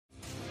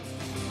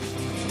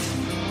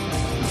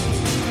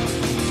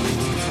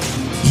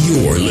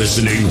You're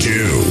listening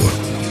to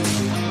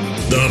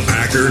the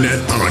Packernet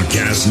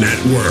Podcast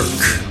Network.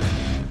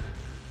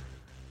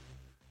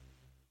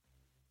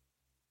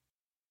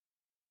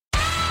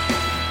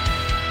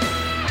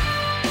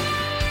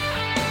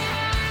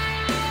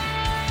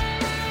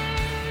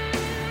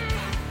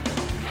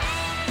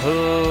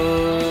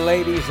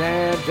 Ladies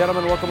and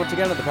gentlemen, welcome once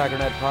again to the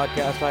Packernet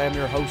Podcast. I am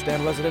your host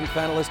and resident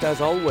fanalist, as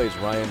always,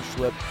 Ryan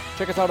Schlip.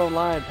 Check us out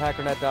online,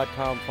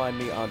 packernet.com. Find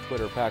me on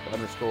Twitter,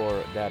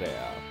 pack_daddy.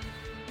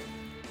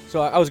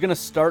 So I was going to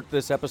start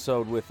this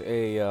episode with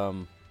a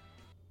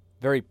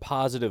very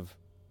positive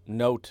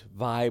note,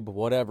 vibe,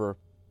 whatever,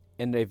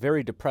 and a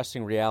very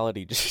depressing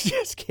reality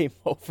just came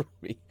over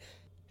me.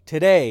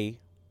 Today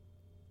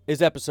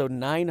is episode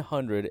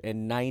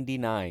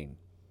 999.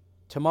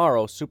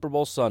 Tomorrow, Super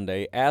Bowl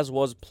Sunday, as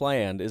was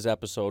planned, is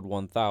episode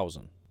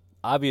 1000.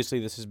 Obviously,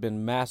 this has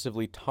been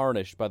massively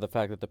tarnished by the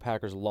fact that the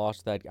Packers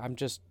lost that.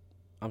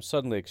 I'm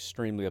suddenly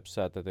extremely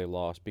upset that they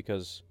lost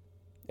because,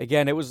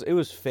 again, it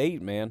was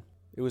fate, man.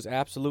 It was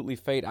absolutely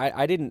fate.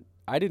 I didn't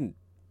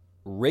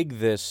rig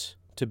this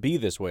to be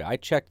this way. I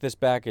checked this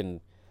back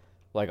in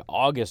like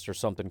August or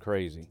something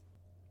crazy,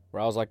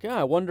 where I was like, yeah,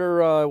 I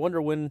wonder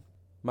when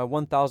my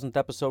 1000th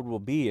episode will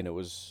be, and it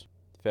was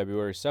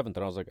February 7th, and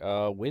I was like,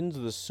 when's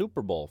the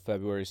Super Bowl?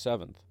 February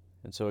 7th.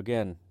 And so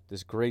again,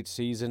 this great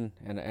season,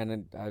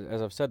 and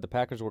as I've said, the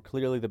Packers were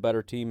clearly the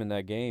better team in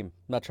that game.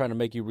 I'm not trying to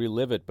make you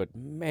relive it, but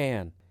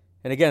man.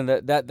 And again,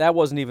 that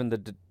wasn't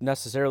even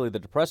necessarily the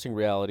depressing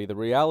reality. The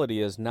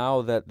reality is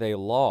now that they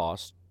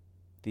lost,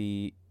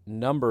 the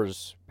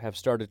numbers have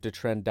started to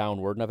trend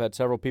downward, and I've had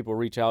several people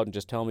reach out and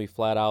just tell me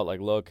flat out,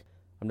 like, look,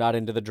 I'm not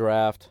into the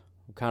draft.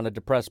 I'm kind of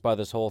depressed by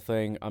this whole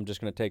thing. I'm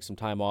just going to take some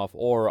time off,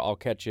 or I'll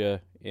catch you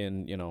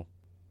in,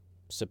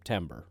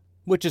 September,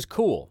 which is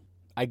cool.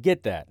 I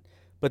get that.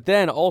 But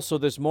then also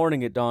this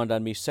morning it dawned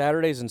on me,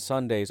 Saturdays and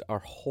Sundays are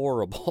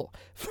horrible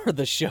for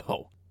the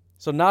show.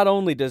 So not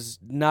only does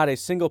not a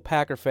single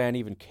Packer fan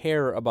even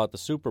care about the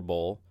Super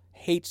Bowl,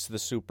 hates the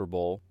Super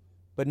Bowl,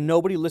 but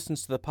nobody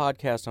listens to the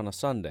podcast on a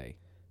Sunday.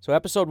 So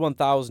episode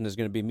 1000 is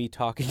going to be me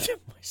talking to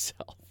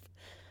myself.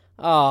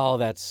 Oh,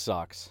 that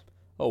sucks.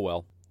 Oh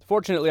well.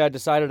 Fortunately, I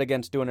decided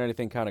against doing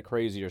anything kind of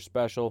crazy or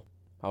special.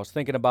 I was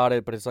thinking about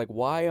it, but it's like,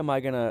 why am I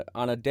going to,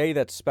 on a day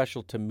that's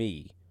special to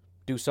me,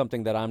 do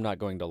something that I'm not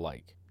going to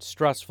like? It's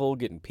stressful,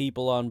 getting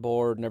people on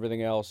board and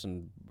everything else,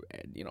 and,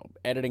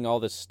 editing all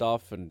this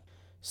stuff and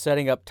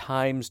setting up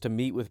times to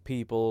meet with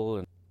people,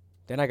 and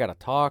then I got to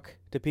talk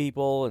to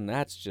people, and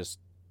that's just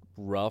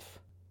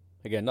rough.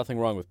 Again, nothing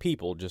wrong with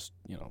people, just,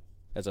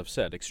 as I've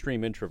said,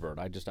 extreme introvert.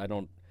 I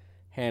don't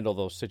handle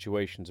those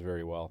situations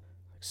very well.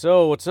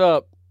 So, what's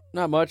up?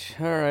 Not much.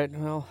 All right.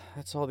 Well,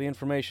 that's all the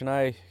information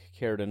I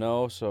care to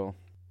know. So,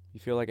 you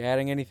feel like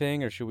adding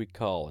anything, or should we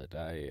call it?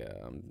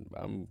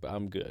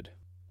 I'm good.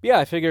 Yeah,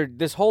 I figured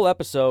this whole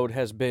episode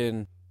has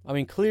been.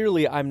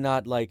 Clearly, I'm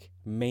not like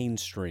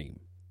mainstream.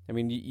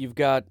 You've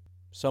got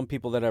some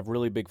people that have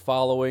really big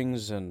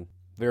followings and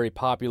very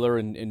popular,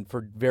 and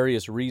for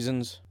various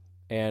reasons.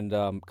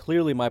 And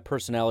clearly, my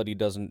personality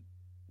doesn't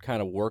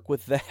kind of work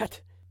with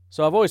that.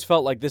 So I've always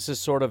felt like this is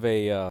sort of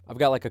I've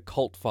got like a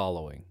cult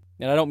following.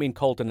 And I don't mean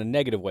cult in a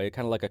negative way,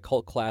 kind of like a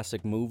cult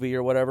classic movie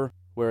or whatever,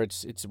 where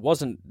it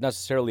wasn't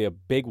necessarily a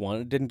big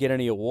one. It didn't get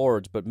any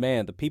awards, but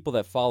man, the people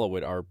that follow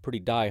it are pretty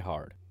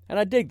diehard. And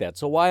I dig that.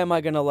 So why am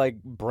I going to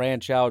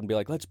branch out and be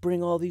like, let's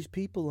bring all these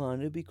people on.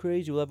 It'd be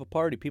crazy. We'll have a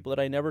party. People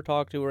that I never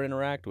talk to or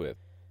interact with.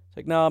 It's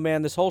like, no,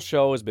 man, this whole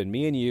show has been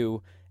me and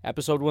you.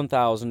 Episode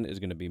 1000 is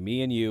going to be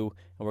me and you.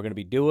 And we're going to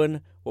be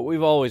doing what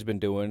we've always been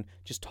doing,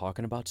 just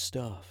talking about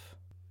stuff.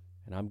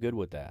 And I'm good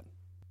with that.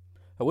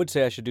 I would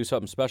say I should do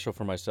something special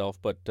for myself,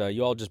 but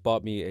you all just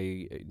bought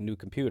me a new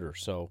computer,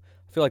 so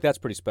I feel like that's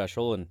pretty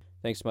special, and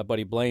thanks to my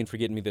buddy Blaine for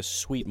getting me this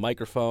sweet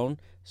microphone,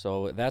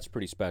 so that's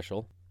pretty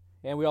special.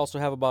 And we also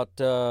have about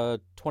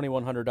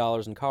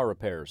 $2,100 in car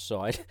repairs,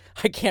 so I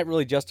can't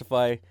really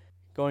justify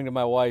going to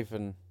my wife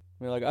and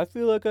be like, I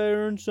feel like I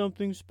earned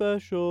something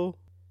special.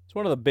 It's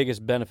one of the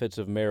biggest benefits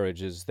of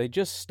marriage is they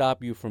just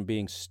stop you from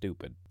being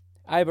stupid.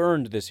 I've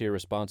earned this here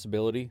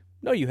responsibility.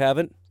 No, you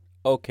haven't.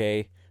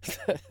 Okay.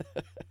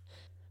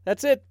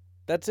 That's it.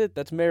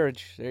 That's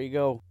marriage. There you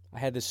go. I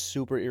had this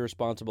super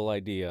irresponsible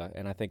idea,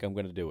 and I think I'm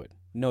going to do it.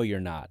 No, you're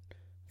not.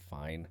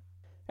 Fine.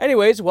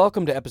 Anyways,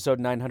 welcome to episode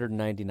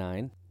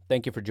 999.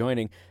 Thank you for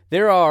joining.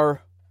 There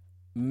are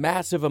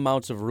massive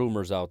amounts of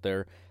rumors out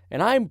there,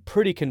 and I'm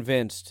pretty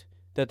convinced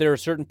that there are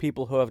certain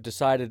people who have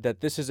decided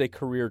that this is a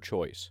career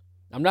choice.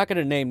 I'm not going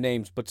to name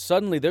names, but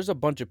suddenly there's a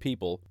bunch of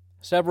people.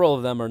 Several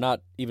of them are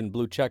not even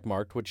blue check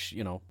marked, which,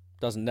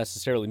 doesn't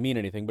necessarily mean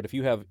anything, but if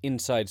you have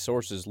inside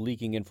sources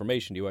leaking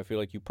information to you, I feel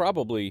like you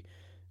probably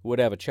would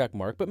have a check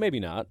mark, but maybe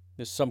not.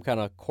 There's some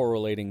kind of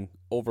correlating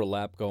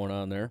overlap going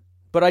on there.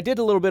 But I did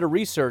a little bit of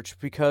research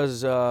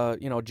because,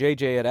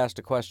 JJ had asked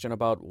a question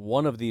about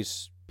one of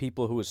these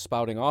people who was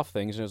spouting off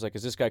things, and I was like,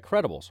 is this guy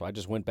credible? So I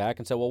just went back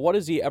and said, well, what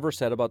has he ever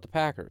said about the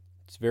Packers?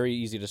 It's very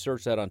easy to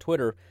search that on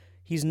Twitter.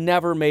 He's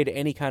never made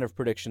any kind of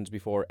predictions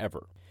before,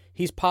 ever.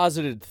 He's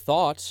posited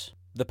thoughts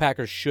the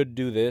Packers should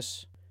do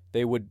this,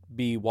 they would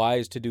be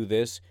wise to do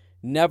this.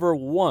 Never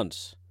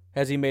once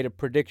has he made a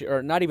prediction,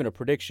 or not even a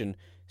prediction,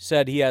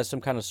 said he has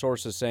some kind of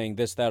sources saying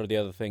this, that, or the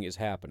other thing is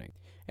happening.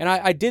 And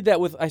I did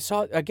that with, I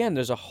saw, again,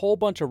 there's a whole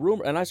bunch of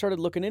rumors, and I started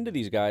looking into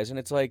these guys, and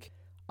it's like,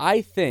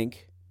 I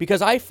think,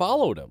 because I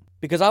followed them,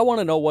 because I want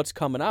to know what's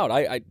coming out.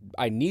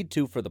 I need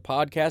to for the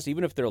podcast,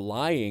 even if they're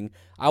lying,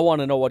 I want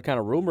to know what kind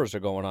of rumors are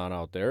going on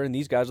out there, and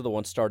these guys are the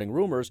ones starting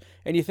rumors,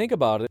 and you think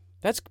about it,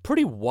 that's a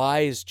pretty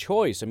wise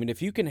choice. I mean,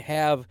 if you can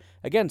have,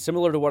 again,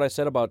 similar to what I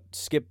said about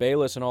Skip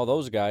Bayless and all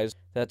those guys,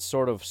 that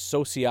sort of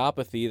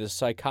sociopathy, the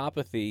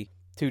psychopathy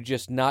to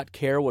just not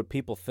care what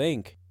people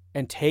think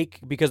and take,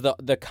 because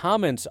the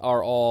comments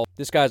are all,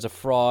 this guy's a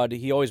fraud,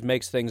 he always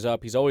makes things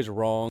up, he's always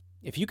wrong.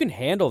 If you can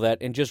handle that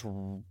and just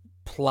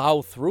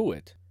plow through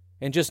it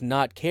and just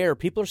not care,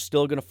 people are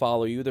still going to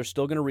follow you, they're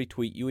still going to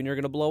retweet you, and you're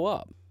going to blow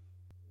up.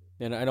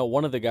 And I know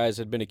one of the guys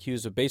had been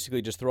accused of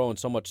basically just throwing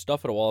so much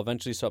stuff at a wall,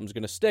 eventually something's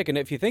going to stick. And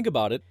if you think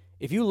about it,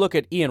 if you look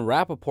at Ian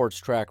Rappaport's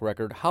track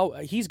record, how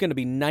he's going to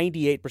be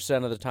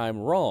 98% of the time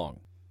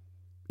wrong.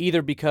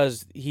 Either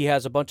because he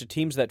has a bunch of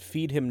teams that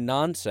feed him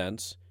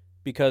nonsense,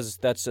 because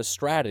that's a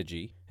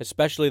strategy,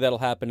 especially that'll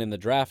happen in the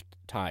draft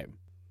time,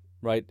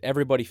 right?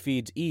 Everybody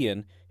feeds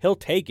Ian. He'll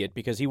take it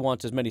because he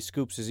wants as many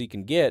scoops as he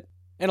can get.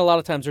 And a lot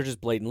of times they're just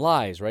blatant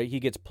lies, right? He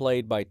gets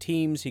played by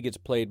teams. He gets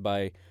played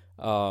by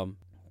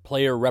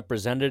player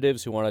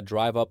representatives who want to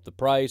drive up the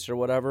price or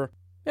whatever.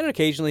 And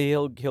occasionally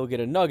he'll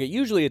get a nugget.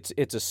 Usually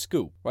it's a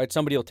scoop, right?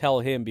 Somebody will tell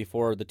him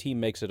before the team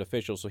makes it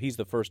official, so he's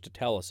the first to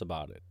tell us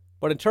about it.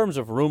 But in terms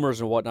of rumors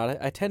and whatnot,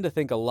 I tend to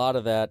think a lot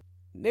of that,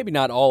 maybe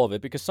not all of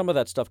it, because some of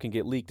that stuff can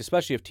get leaked,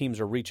 especially if teams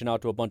are reaching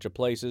out to a bunch of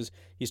places.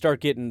 You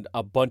start getting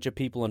a bunch of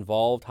people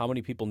involved. How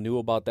many people knew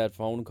about that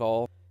phone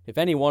call? If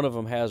any one of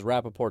them has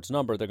Rappaport's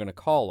number, they're going to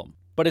call him.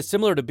 But it's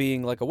similar to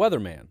being like a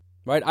weatherman,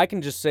 right? I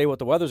can just say what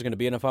the weather's going to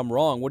be, and if I'm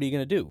wrong, what are you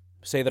going to do?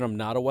 Say that I'm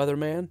not a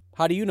weatherman?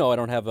 How do you know I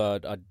don't have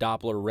a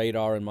Doppler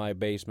radar in my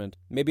basement?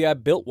 Maybe I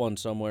built one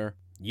somewhere.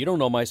 You don't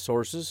know my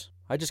sources.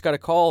 I just got a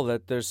call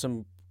that there's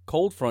some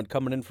cold front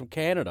coming in from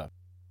Canada.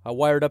 I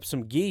wired up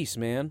some geese,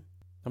 man.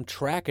 I'm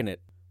tracking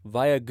it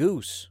via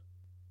Goose.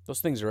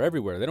 Those things are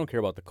everywhere. They don't care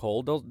about the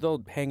cold.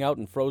 They'll hang out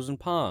in frozen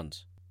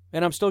ponds.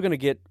 And I'm still going to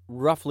get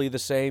roughly the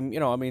same,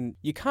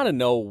 you kind of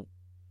know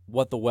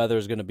what the weather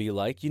is going to be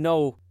like. You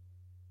know,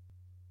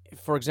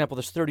 for example,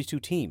 there's 32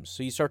 teams.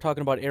 So you start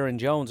talking about Aaron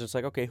Jones, it's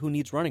like, okay, who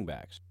needs running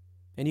backs?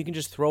 And you can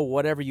just throw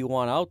whatever you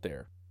want out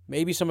there.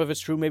 Maybe some of it's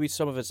true, maybe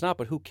some of it's not,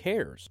 but who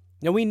cares?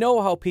 Now, we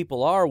know how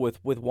people are with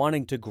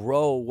wanting to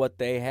grow what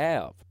they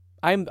have.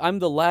 I'm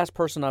the last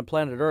person on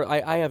planet Earth.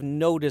 I have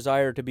no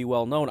desire to be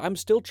well known. I'm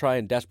still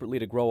trying desperately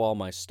to grow all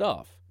my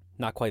stuff.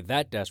 Not quite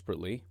that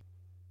desperately.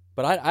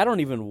 But I don't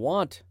even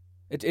want...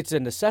 It's a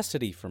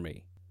necessity for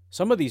me.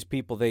 Some of these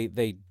people,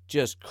 they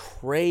just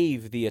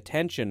crave the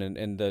attention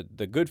and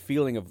the good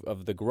feeling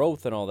of the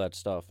growth and all that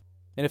stuff.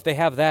 And if they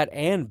have that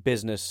and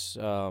business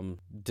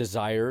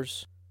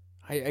desires,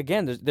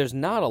 there's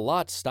not a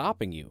lot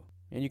stopping you.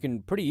 And you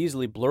can pretty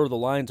easily blur the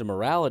lines of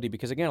morality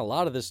because, again, a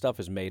lot of this stuff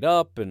is made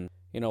up and,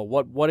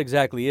 what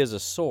exactly is a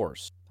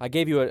source? I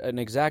gave you an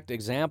exact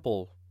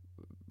example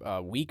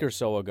a week or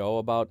so ago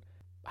about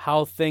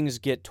how things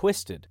get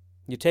twisted.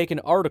 You take an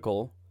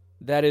article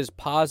that is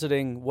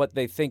positing what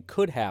they think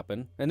could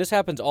happen, and this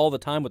happens all the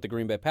time with the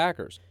Green Bay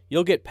Packers.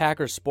 You'll get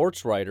Packers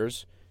sports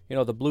writers,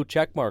 the blue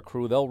checkmark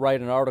crew, they'll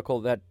write an article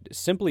that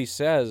simply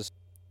says,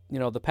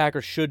 the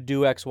Packers should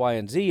do X, Y,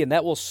 and Z, and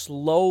that will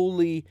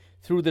slowly,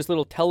 through this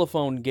little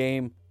telephone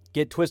game,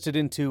 get twisted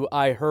into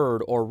I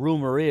heard or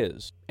rumor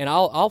is. And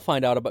I'll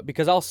find out about,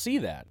 because I'll see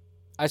that.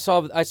 I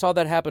saw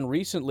that happen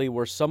recently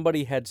where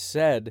somebody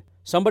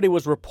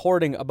was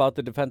reporting about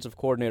the defensive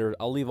coordinator.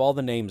 I'll leave all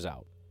the names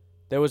out.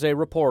 There was a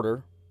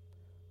reporter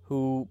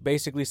who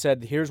basically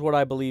said, here's what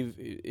I believe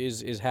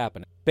is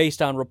happening,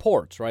 based on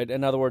reports, right?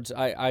 In other words,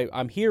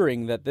 I'm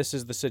hearing that this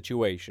is the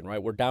situation,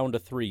 right? We're down to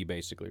 3,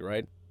 basically,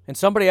 right? And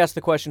somebody asked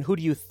the question, who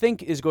do you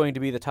think is going to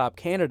be the top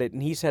candidate?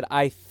 And he said,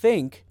 I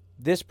think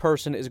this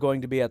person is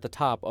going to be at the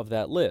top of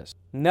that list.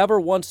 Never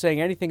once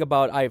saying anything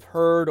about I've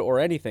heard or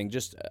anything.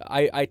 Just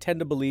I tend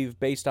to believe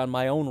based on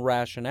my own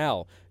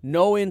rationale.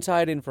 No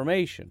inside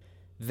information.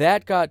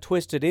 That got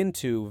twisted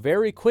into,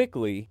 very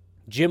quickly,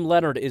 Jim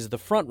Leonhard is the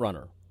front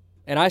runner.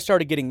 And I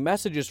started getting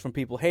messages from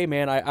people, hey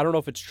man, I don't know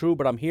if it's true,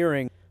 but I'm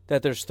hearing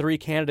that there's 3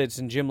 candidates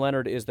and Jim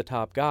Leonhard is the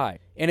top guy.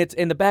 And it's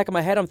in the back of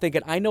my head, I'm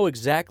thinking, I know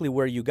exactly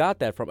where you got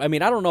that from. I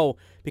mean, I don't know,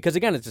 because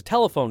again, it's a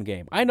telephone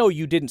game. I know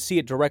you didn't see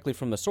it directly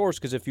from the source,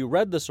 because if you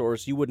read the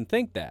source, you wouldn't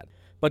think that.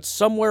 But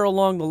somewhere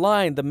along the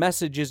line, the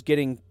message is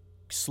getting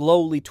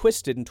slowly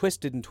twisted and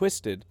twisted and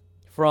twisted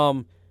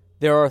from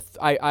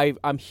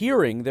I'm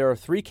hearing there are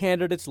 3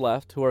 candidates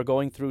left who are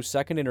going through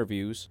second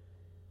interviews.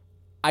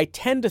 I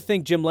tend to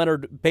think Jim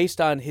Leonhard, based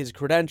on his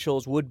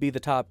credentials, would be the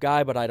top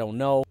guy, but I don't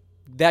know.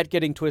 That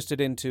getting twisted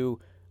into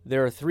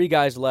there are 3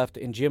 guys left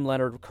and Jim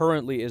Leonhard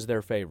currently is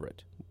their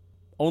favorite.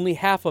 Only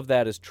half of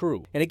that is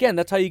true. And again,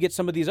 that's how you get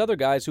some of these other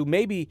guys who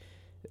maybe,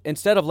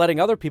 instead of letting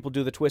other people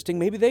do the twisting,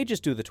 maybe they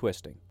just do the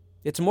twisting.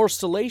 It's more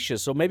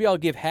salacious, so maybe I'll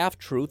give half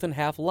truth and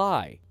half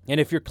lie. And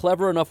if you're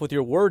clever enough with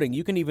your wording,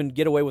 you can even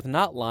get away with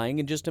not lying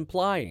and just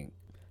implying.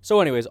 So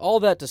anyways, all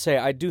that to say,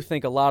 I do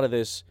think a lot of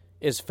this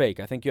is fake.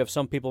 I think you have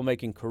some people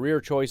making career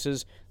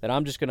choices that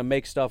I'm just going to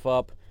make stuff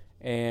up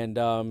and,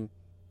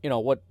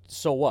 what?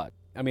 So what?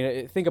 I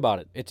mean, think about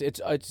it.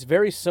 It's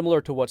very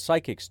similar to what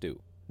psychics do.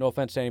 No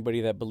offense to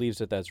anybody that believes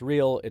that that's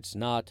real. It's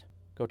not.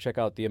 Go check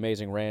out The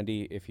Amazing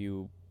Randy if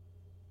you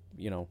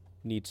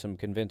need some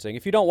convincing.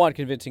 If you don't want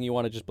convincing, you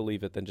want to just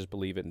believe it, then just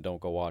believe it and don't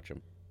go watch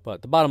him.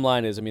 But the bottom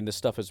line is, this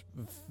stuff is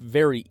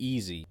very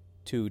easy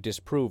to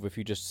disprove if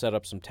you just set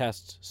up some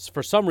tests.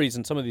 For some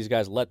reason, some of these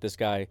guys let this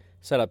guy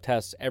set up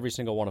tests. Every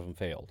single one of them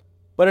failed.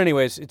 But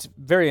anyways, it's a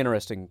very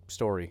interesting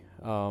story.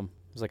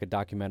 There's like a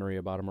documentary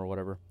about him or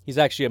whatever. He's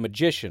actually a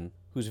magician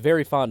who's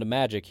very fond of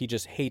magic. He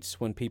just hates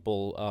when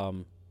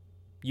people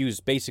use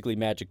basically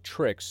magic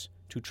tricks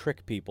to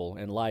trick people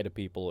and lie to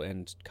people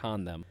and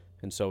con them.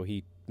 And so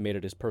he made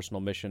it his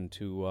personal mission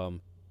to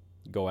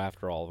go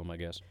after all of them, I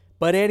guess.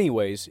 But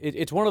anyways,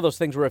 it's one of those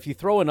things where if you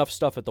throw enough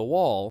stuff at the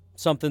wall,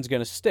 something's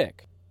going to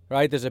stick,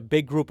 right? There's a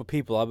big group of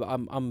people.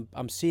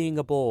 I'm seeing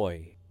a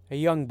boy, a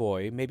young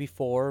boy, maybe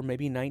 4,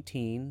 maybe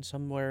 19,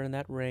 somewhere in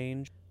that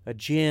range. A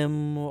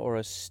Jim or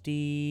a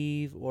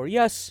Steve or,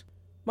 yes,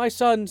 my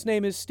son's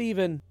name is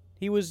Steven.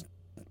 He was,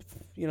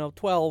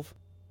 12.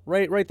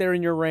 Right there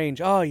in your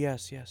range. Oh,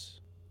 yes.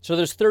 So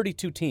there's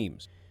 32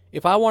 teams.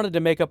 If I wanted to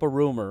make up a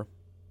rumor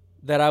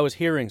that I was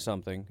hearing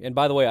something, and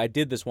by the way, I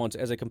did this once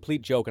as a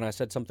complete joke, and I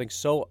said something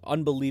so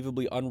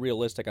unbelievably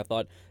unrealistic, I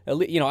thought, I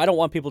don't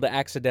want people to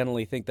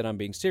accidentally think that I'm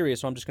being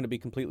serious, so I'm just going to be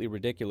completely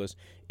ridiculous.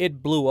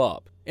 It blew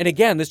up. And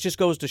again, this just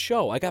goes to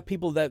show. I got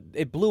people that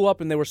it blew up,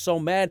 and they were so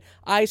mad.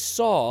 I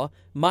saw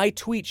my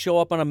tweet show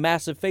up on a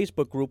massive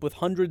Facebook group with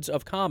hundreds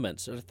of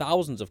comments, or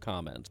thousands of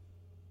comments.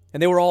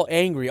 And they were all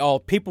angry. Oh,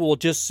 people will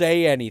just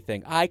say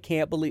anything. I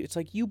can't believe it. It's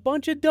like, you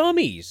bunch of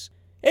dummies.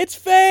 It's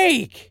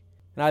fake.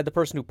 And I had the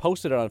person who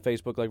posted it on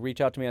Facebook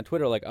reach out to me on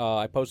Twitter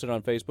I posted it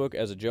on Facebook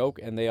as a joke,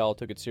 and they all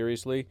took it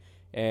seriously,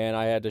 and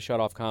I had to shut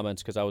off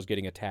comments because I was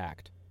getting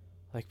attacked.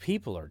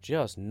 People are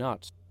just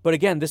nuts. But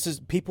again,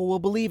 people will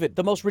believe it.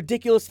 The most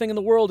ridiculous thing in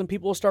the world, and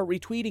people will start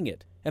retweeting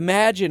it.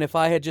 Imagine if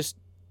I had just...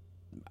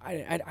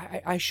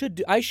 I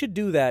should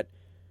do that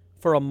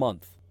for a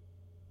month.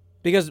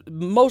 Because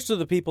most of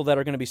the people that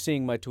are going to be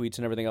seeing my tweets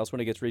and everything else when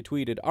it gets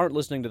retweeted aren't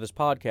listening to this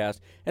podcast,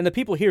 and the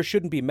people here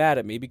shouldn't be mad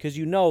at me because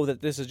you know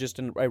that this is just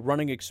a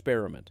running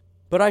experiment.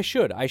 But I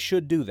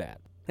should do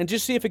that. And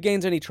just see if it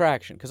gains any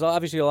traction, because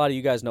obviously a lot of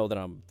you guys know that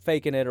I'm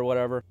faking it or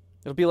whatever.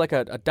 It'll be like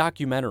a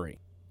documentary.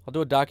 I'll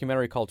do a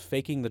documentary called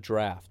Faking the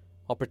Draft.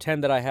 I'll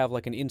pretend that I have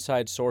an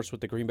inside source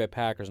with the Green Bay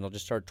Packers, and I'll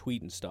just start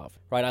tweeting stuff.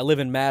 Right, I live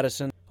in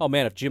Madison. Oh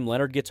man, if Jim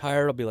Leonard gets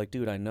hired, I'll be like,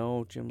 dude, I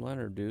know Jim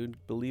Leonard,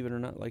 dude. Believe it or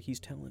not, he's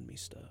telling me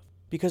stuff.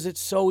 Because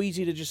it's so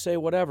easy to just say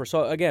whatever.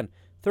 So again,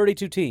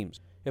 32 teams.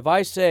 If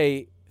I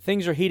say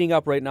things are heating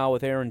up right now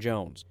with Aaron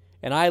Jones,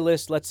 and I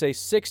list, let's say,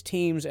 6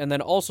 teams, and then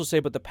also say,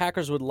 but the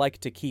Packers would like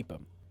to keep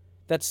him.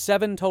 That's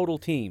 7 total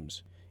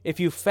teams. If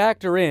you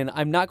factor in,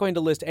 I'm not going to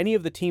list any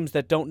of the teams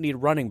that don't need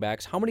running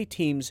backs. How many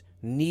teams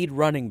need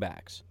running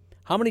backs?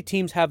 How many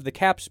teams have the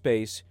cap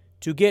space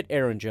to get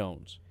Aaron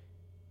Jones?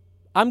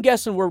 I'm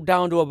guessing we're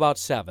down to about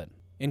 7,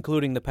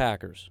 including the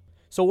Packers.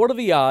 So what are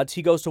the odds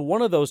he goes to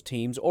one of those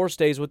teams or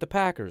stays with the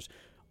Packers?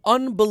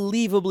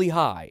 Unbelievably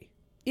high.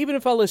 Even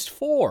if I list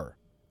 4,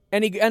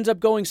 and he ends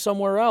up going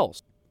somewhere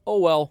else. Oh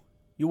well,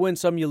 you win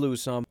some, you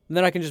lose some. And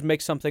then I can just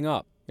make something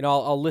up.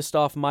 I'll list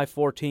off my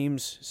 4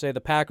 teams, say the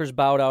Packers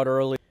bowed out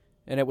early,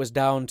 and it was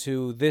down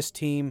to this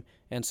team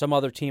and some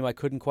other team. I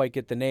couldn't quite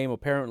get the name.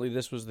 Apparently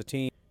this was the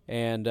team.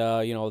 And,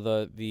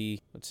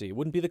 let's see, it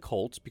wouldn't be the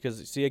Colts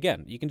because, see,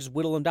 again, you can just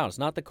whittle them down. It's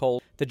not the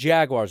Colts. The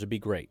Jaguars would be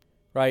great.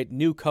 Right,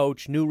 new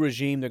coach, new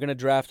regime. They're going to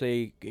draft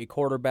a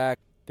quarterback.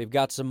 They've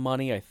got some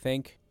money, I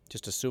think,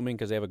 just assuming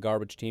because they have a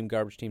garbage team.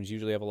 Garbage teams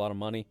usually have a lot of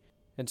money.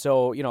 And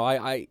so,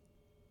 I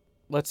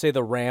let's say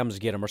the Rams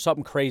get him or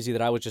something crazy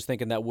that I was just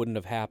thinking that wouldn't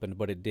have happened,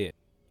 but it did.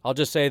 I'll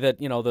just say that,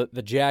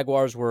 the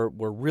Jaguars were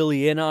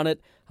really in on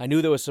it. I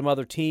knew there was some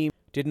other team.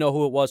 Didn't know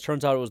who it was.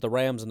 Turns out it was the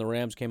Rams, and the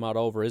Rams came out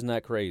over. Isn't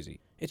that crazy?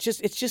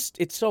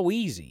 It's so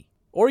easy.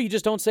 Or you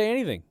just don't say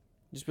anything.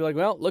 Just be like,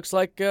 well, looks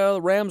like the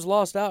Rams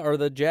lost out, or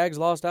the Jags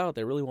lost out.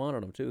 They really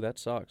wanted them, too. That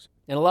sucks.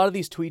 And a lot of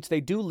these tweets,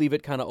 they do leave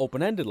it kind of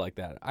open-ended like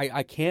that.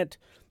 I can't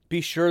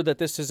be sure that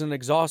this is an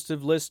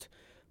exhaustive list,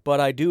 but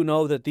I do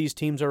know that these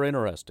teams are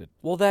interested.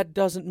 Well, that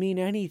doesn't mean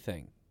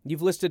anything.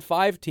 You've listed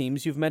 5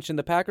 teams. You've mentioned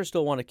the Packers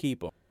still want to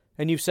keep them.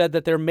 And you've said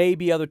that there may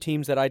be other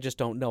teams that I just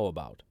don't know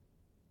about.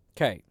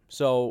 Okay,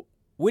 so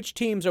which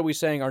teams are we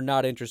saying are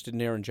not interested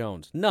in Aaron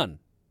Jones? None.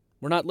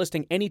 We're not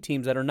listing any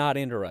teams that are not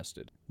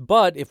interested.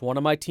 But if one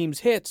of my teams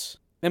hits,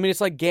 it's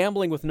like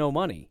gambling with no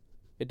money.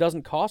 It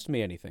doesn't cost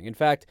me anything. In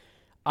fact,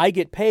 I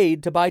get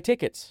paid to buy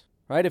tickets,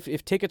 right?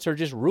 If tickets are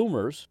just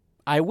rumors,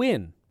 I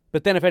win.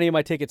 But then if any of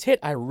my tickets hit,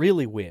 I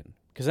really win.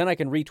 Because then I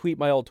can retweet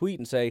my old tweet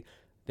and say,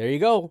 there you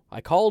go.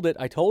 I called it.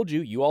 I told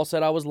you. You all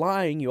said I was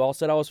lying. You all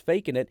said I was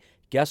faking it.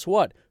 Guess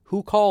what?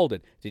 Who called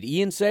it? Did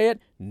Ian say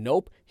it?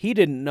 Nope. He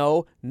didn't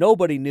know.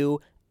 Nobody knew.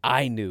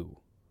 I knew.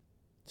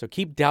 So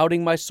keep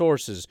doubting my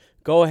sources.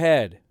 Go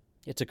ahead.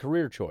 It's a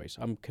career choice.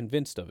 I'm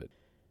convinced of it.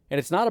 And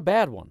it's not a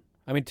bad one.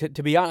 I mean,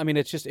 to be honest, I mean,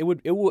 it's just, it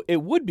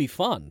would be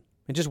fun.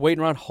 And just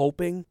waiting around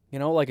hoping,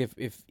 like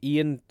if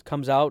Ian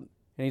comes out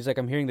and he's like,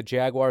 I'm hearing the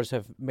Jaguars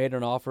have made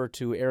an offer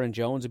to Aaron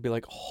Jones, it'd be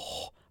like,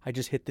 oh, I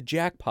just hit the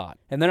jackpot.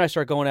 And then I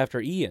start going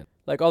after Ian.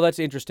 Like, oh, that's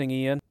interesting,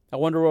 Ian. I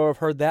wonder where I've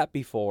heard that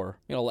before.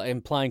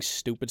 Implying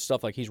stupid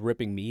stuff like he's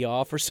ripping me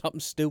off or something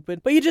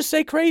stupid. But you just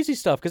say crazy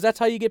stuff because that's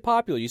how you get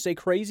popular. You say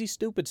crazy,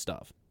 stupid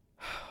stuff.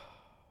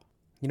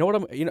 You know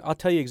what I'll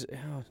tell you,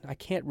 I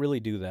can't really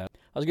do that.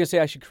 I was going to say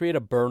I should create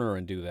a burner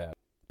and do that.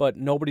 But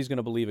nobody's going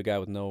to believe a guy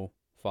with no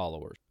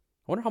followers.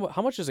 I wonder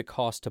how much does it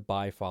cost to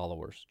buy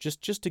followers?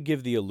 Just to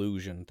give the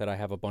illusion that I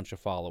have a bunch of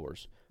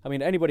followers. I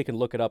mean, anybody can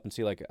look it up and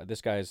see, like,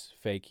 this guy's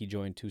fake. He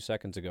joined 2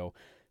 seconds ago.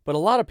 But a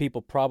lot of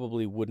people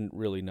probably wouldn't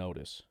really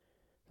notice.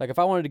 Like, if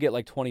I wanted to get,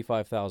 like,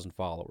 25,000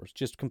 followers,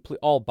 just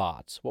all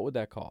bots, what would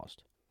that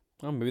cost?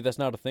 Oh, maybe that's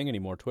not a thing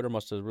anymore. Twitter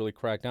must have really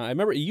cracked down. I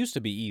remember it used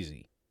to be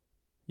easy.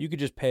 You could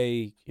just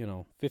pay,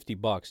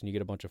 $50 and you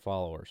get a bunch of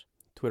followers.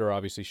 Twitter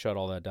obviously shut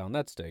all that down.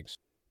 That stinks.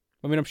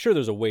 I mean, I'm sure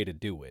there's a way to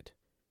do it.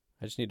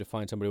 I just need to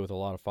find somebody with a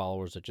lot of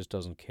followers that just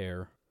doesn't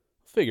care.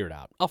 I'll figure it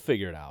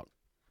out.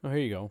 Oh, here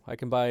you go. I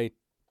can buy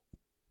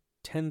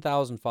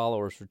 10,000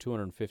 followers for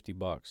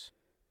 $250.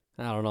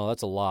 I don't know.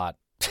 That's a lot.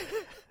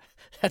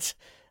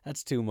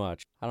 That's too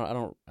much.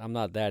 I'm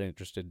not that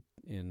interested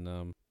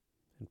in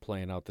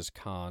playing out this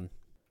con.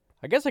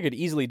 I guess I could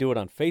easily do it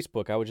on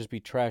Facebook. I would just be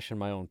trashing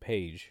my own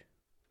page.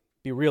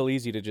 Be real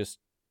easy to just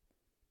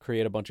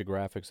create a bunch of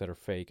graphics that are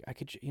fake. I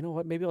could, you know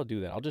what? Maybe I'll do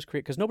that. I'll just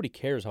create, because nobody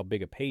cares how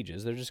big a page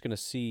is. They're just going to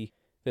see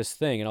this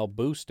thing and I'll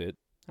boost it.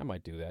 I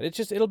might do that.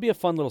 It'll be a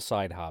fun little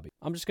side hobby.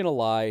 I'm just going to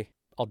lie.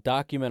 I'll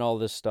document all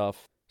this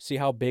stuff, see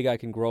how big I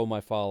can grow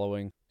my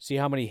following, see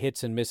how many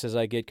hits and misses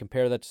I get,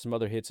 compare that to some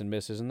other hits and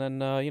misses, and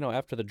then,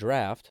 after the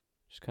draft,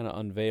 just kind of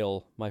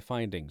unveil my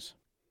findings.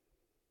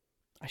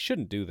 I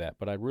shouldn't do that,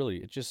 but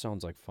it just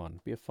sounds like fun.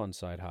 Be a fun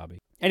side hobby.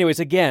 Anyways,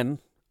 again,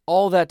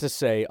 all that to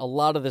say, a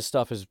lot of this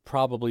stuff is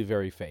probably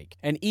very fake.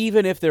 And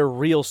even if they're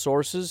real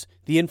sources,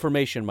 the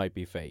information might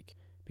be fake.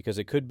 Because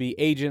it could be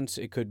agents,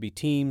 it could be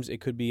teams,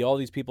 it could be all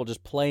these people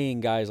just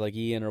playing guys like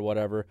Ian or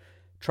whatever,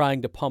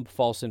 trying to pump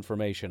false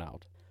information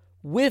out.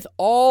 With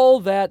all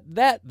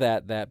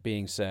that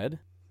being said,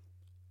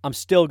 I'm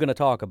still going to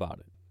talk about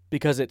it.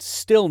 Because it's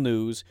still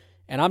news,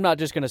 and I'm not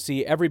just going to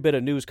see every bit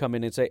of news come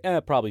in and say,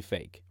 probably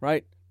fake,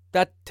 right?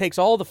 That takes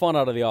all the fun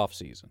out of the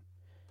offseason.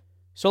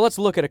 So let's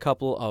look at a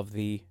couple of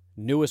the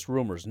newest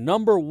rumors.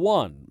 Number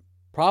one,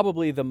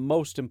 probably the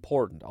most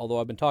important,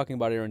 although I've been talking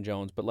about Aaron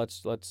Jones, but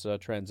let's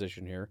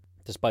transition here.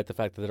 Despite the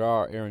fact that there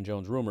are Aaron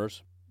Jones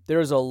rumors,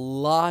 there's a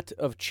lot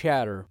of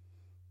chatter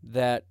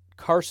that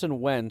Carson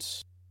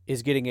Wentz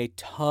is getting a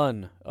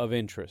ton of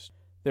interest.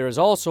 There is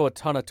also a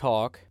ton of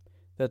talk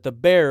that the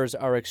Bears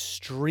are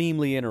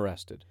extremely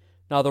interested.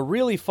 Now, the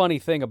really funny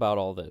thing about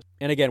all this,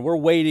 and again, we're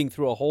wading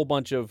through a whole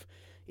bunch of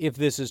if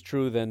this is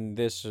true, then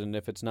this, and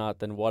if it's not,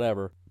 then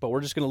whatever. But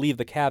we're just going to leave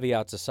the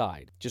caveats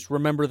aside. Just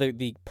remember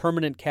the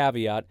permanent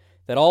caveat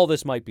that all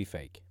this might be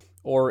fake,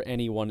 or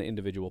any one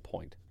individual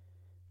point.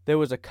 There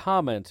was a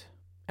comment,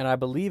 and I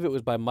believe it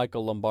was by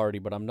Michael Lombardi,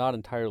 but I'm not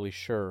entirely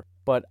sure.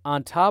 But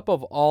on top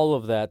of all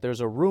of that, there's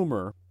a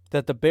rumor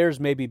that the Bears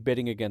may be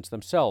bidding against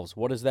themselves.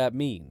 What does that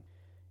mean?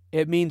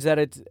 It means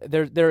that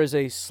there is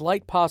a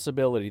slight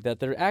possibility that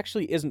there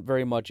actually isn't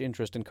very much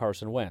interest in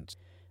Carson Wentz.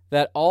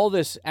 That all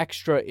this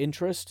extra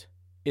interest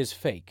is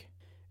fake.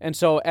 And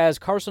so as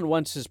Carson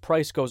Wentz's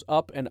price goes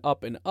up and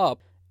up and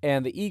up,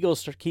 and the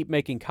Eagles keep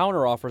making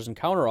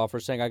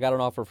counteroffers saying, I got an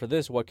offer for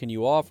this, what can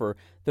you offer?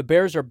 The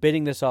Bears are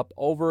bidding this up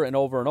over and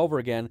over and over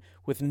again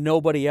with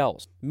nobody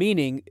else,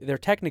 meaning they're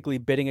technically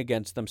bidding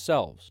against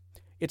themselves.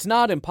 It's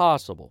not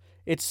impossible.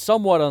 It's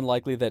somewhat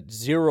unlikely that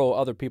 0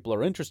 other people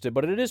are interested,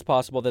 but it is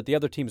possible that the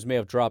other teams may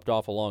have dropped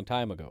off a long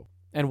time ago.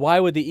 And why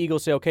would the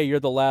Eagles say, okay, you're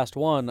the last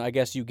one, I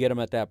guess you get them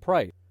at that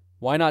price?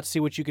 Why not see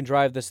what you can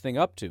drive this thing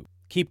up to?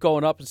 Keep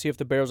going up and see if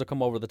the Bears will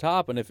come over the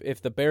top. And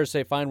if the Bears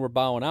say, fine, we're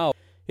bowing out,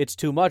 it's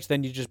too much,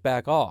 then you just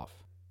back off.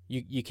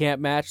 You can't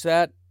match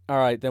that? All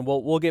right, then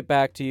we'll get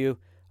back to you.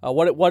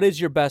 What is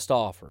your best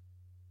offer?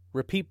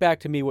 Repeat back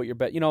to me what your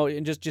best,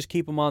 and just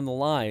keep them on the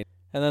line.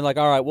 And then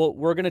all right, well,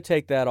 we're going to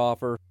take that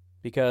offer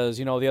because,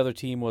 the other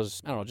team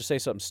was, I don't know, just say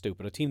something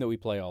stupid. A team that we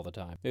play all the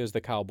time. It was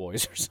the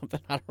Cowboys or something.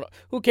 I don't know.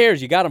 Who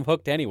cares? You got them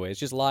hooked anyways.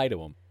 Just lie to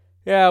them.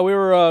 Yeah, we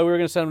were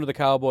going to send him to the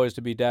Cowboys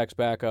to be Dak's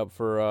backup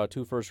for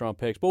 2 first-round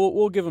picks, but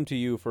we'll give him to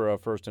you for a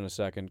first and a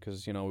second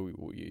because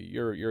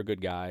you're a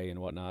good guy and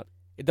whatnot.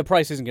 The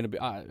price isn't going to be.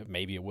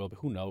 Maybe it will,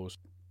 but who knows?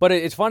 But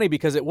it's funny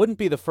because it wouldn't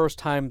be the first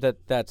time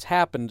that's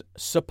happened.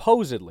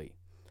 Supposedly,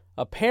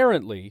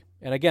 apparently,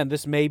 and again,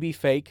 this may be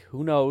fake.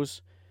 Who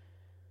knows?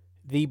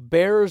 The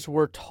Bears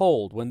were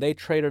told when they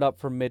traded up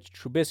for Mitch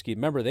Trubisky.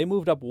 Remember, they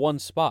moved up 1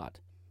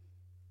 spot.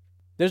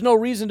 There's no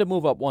reason to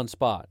move up 1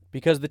 spot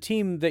because the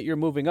team that you're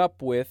moving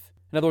up with,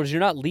 in other words,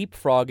 you're not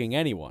leapfrogging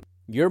anyone.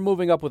 You're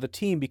moving up with a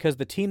team because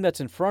the team that's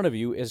in front of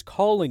you is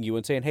calling you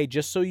and saying, hey,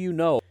 just so you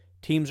know,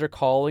 teams are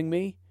calling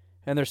me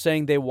and they're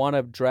saying they want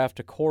to draft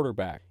a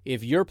quarterback.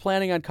 If you're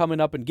planning on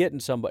coming up and getting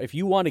somebody, if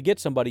you want to get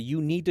somebody,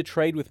 you need to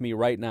trade with me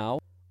right now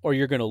or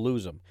you're going to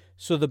lose them.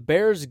 So the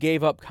Bears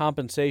gave up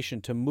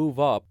compensation to move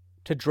up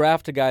to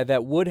draft a guy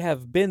that would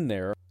have been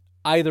there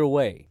either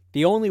way.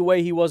 The only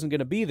way he wasn't going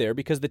to be there,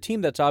 because the team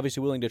that's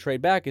obviously willing to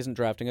trade back isn't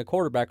drafting a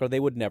quarterback, or they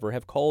would never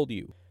have called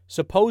you.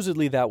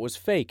 Supposedly that was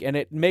fake, and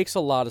it makes a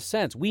lot of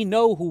sense. We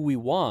know who we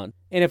want,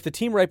 and if the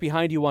team right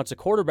behind you wants a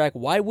quarterback,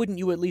 why wouldn't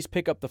you at least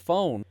pick up the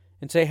phone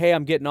and say, hey,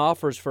 I'm getting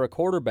offers for a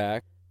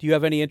quarterback. Do you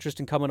have any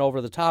interest in coming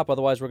over the top?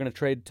 Otherwise, we're going to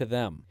trade to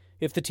them.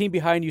 If the team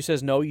behind you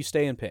says no, you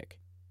stay and pick.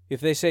 If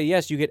they say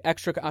yes, you get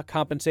extra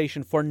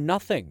compensation for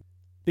nothing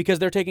because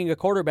they're taking a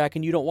quarterback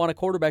and you don't want a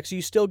quarterback, so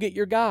you still get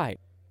your guy.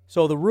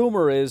 So the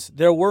rumor is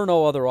there were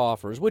no other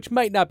offers, which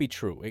might not be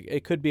true.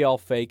 It could be all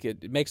fake.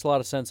 It makes a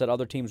lot of sense that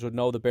other teams would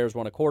know the Bears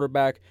want a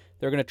quarterback.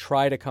 They're going to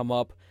try to come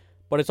up,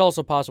 but it's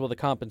also possible the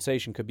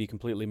compensation could be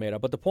completely made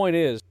up. But the point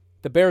is,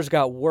 the Bears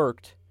got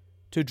worked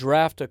to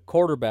draft a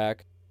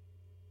quarterback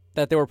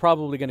that they were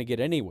probably going to get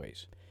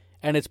anyways.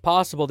 And it's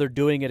possible they're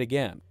doing it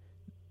again.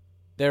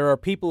 There are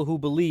people who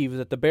believe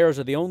that the Bears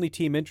are the only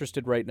team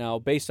interested right now,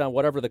 based on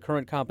whatever the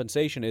current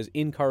compensation is,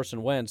 in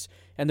Carson Wentz,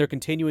 and they're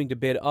continuing to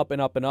bid up and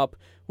up and up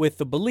with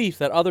the belief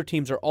that other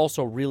teams are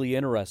also really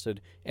interested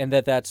and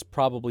that that's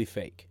probably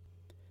fake.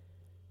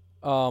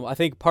 I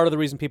think part of the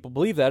reason people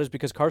believe that is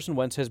because Carson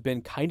Wentz has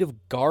been kind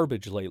of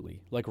garbage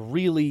lately, like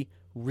really,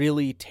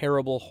 really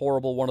terrible,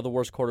 horrible, one of the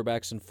worst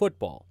quarterbacks in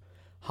football.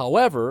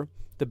 However,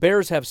 the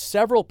Bears have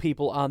several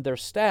people on their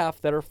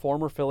staff that are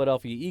former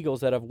Philadelphia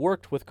Eagles that have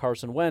worked with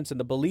Carson Wentz, and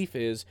the belief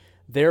is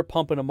they're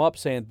pumping him up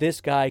saying,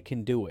 this guy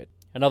can do it.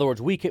 In other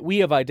words, we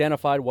have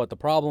identified what the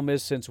problem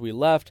is since we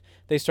left.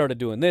 They started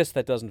doing this.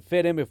 That doesn't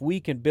fit him. If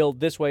we can build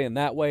this way and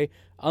that way,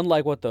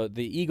 unlike what the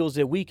Eagles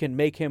did, we can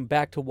make him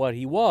back to what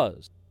he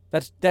was.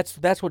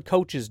 That's what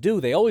coaches do.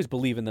 They always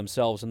believe in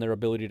themselves and their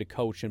ability to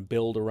coach and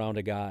build around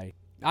a guy.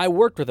 I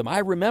worked with him. I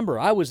remember.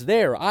 I was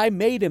there. I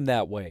made him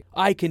that way.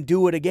 I can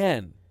do it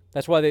again.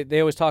 That's why they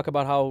always talk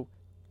about how,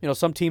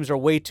 some teams are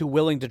way too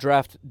willing to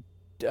draft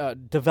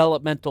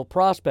developmental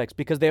prospects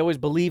because they always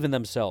believe in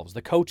themselves.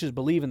 The coaches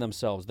believe in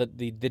themselves. The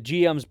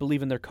GMs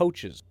believe in their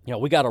coaches.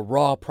 We got a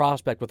raw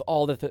prospect with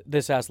all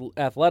this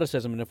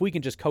athleticism, and if we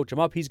can just coach him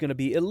up, he's going to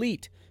be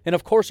elite. And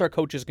of course our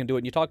coaches can do it.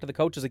 And you talk to the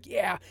coaches like,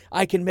 yeah,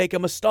 I can make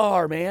him a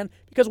star, man.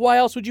 Because why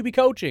else would you be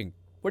coaching?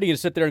 What are you going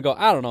to sit there and go,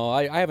 I don't know,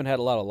 I haven't had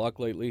a lot of luck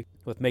lately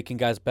with making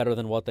guys better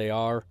than what they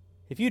are.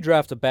 If you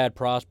draft a bad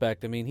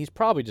prospect, he's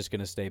probably just going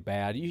to stay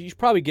bad. You should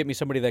probably get me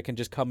somebody that can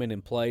just come in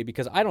and play,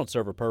 because I don't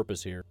serve a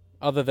purpose here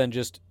other than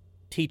just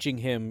teaching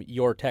him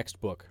your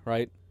textbook,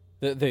 right?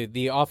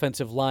 The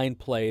offensive line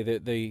play,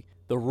 the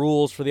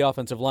rules for the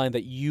offensive line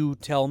that you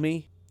tell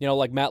me.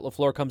 Like Matt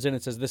LaFleur comes in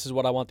and says, this is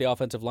what I want the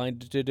offensive line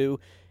to do.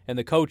 And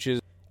the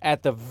coaches,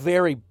 at the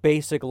very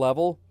basic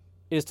level,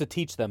 is to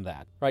teach them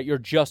that, right? You're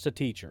just a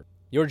teacher.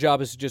 Your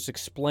job is to just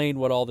explain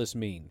what all this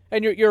means.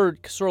 And you're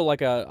sort of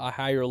like a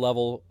higher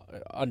level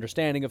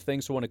understanding of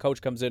things. So when a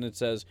coach comes in and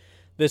says,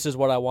 this is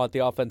what I want the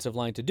offensive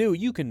line to do,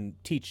 you can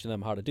teach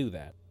them how to do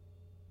that.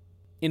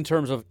 In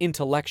terms of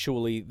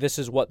intellectually, this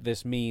is what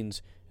this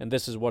means and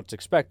this is what's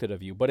expected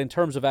of you. But in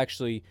terms of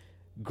actually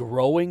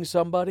growing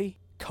somebody,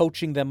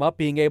 coaching them up,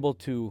 being able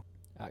to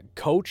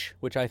coach,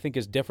 which I think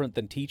is different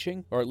than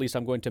teaching, or at least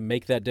I'm going to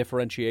make that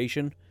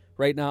differentiation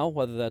right now,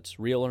 whether that's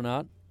real or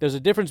not. There's a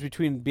difference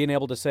between being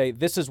able to say,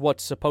 this is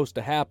what's supposed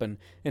to happen,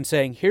 and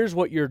saying, here's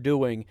what you're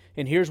doing,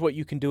 and here's what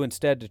you can do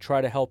instead to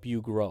try to help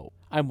you grow.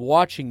 I'm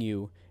watching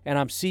you, and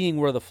I'm seeing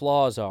where the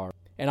flaws are,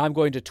 and I'm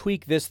going to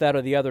tweak this, that,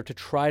 or the other to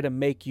try to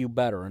make you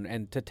better,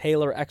 and to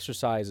tailor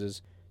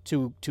exercises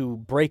to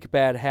break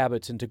bad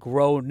habits and to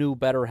grow new,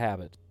 better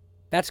habits.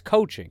 That's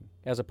coaching,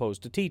 as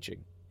opposed to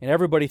teaching. And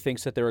everybody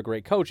thinks that they're a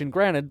great coach, and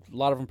granted, a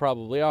lot of them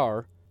probably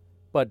are,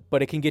 but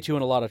it can get you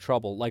in a lot of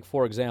trouble. Like,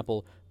 for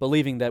example,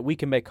 believing that we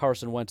can make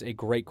Carson Wentz a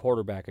great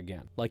quarterback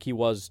again, like he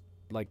was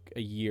like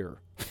a year.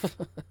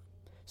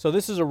 So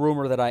this is a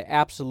rumor that I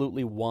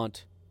absolutely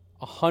want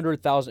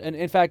 100,000. And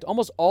in fact,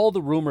 almost all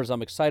the rumors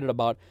I'm excited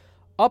about,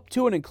 up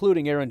to and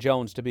including Aaron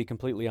Jones, to be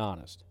completely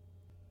honest.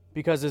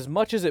 Because as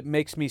much as it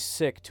makes me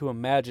sick to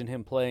imagine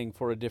him playing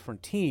for a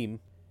different team,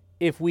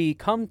 if we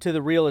come to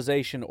the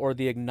realization or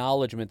the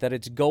acknowledgement that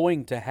it's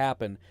going to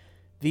happen,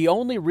 the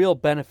only real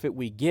benefit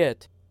we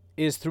get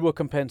is through a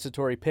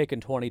compensatory pick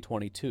in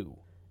 2022.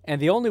 And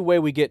the only way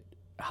we get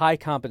high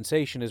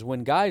compensation is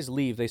when guys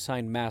leave, they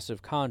sign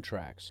massive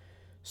contracts.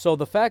 So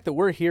the fact that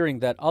we're hearing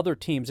that other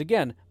teams,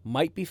 again,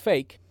 might be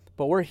fake,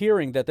 but we're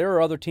hearing that there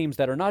are other teams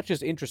that are not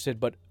just interested,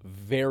 but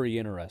very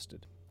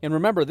interested. And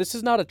remember, this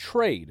is not a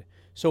trade.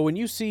 So when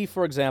you see,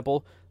 for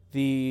example,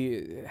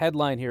 the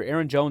headline here,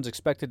 Aaron Jones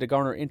expected to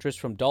garner interest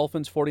from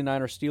Dolphins,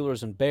 49ers,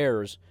 Steelers, and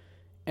Bears,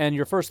 and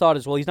your first thought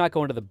is, well, he's not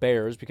going to the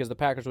Bears because the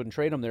Packers wouldn't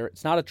trade him there.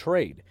 It's not a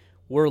trade.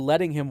 We're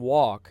letting him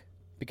walk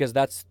because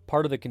that's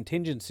part of the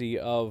contingency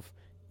of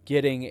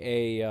getting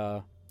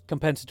a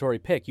compensatory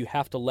pick. You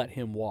have to let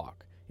him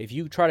walk. If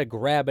you try to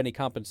grab any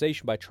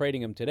compensation by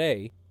trading him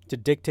today to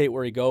dictate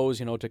where he goes,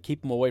 to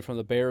keep him away from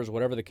the Bears,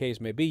 whatever the case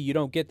may be, you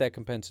don't get that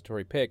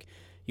compensatory pick.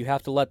 You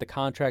have to let the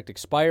contract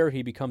expire.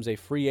 He becomes a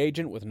free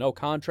agent with no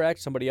contract.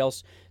 Somebody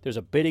else, there's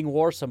a bidding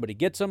war. Somebody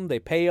gets him, they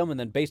pay him, and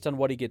then based on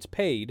what he gets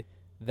paid,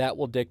 that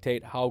will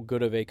dictate how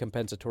good of a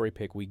compensatory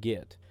pick we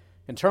get.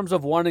 In terms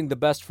of wanting the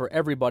best for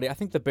everybody, I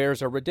think the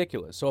Bears are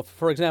ridiculous. So,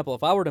 for example,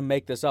 if I were to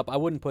make this up, I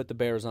wouldn't put the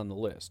Bears on the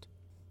list.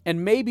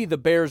 And maybe the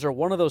Bears are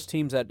one of those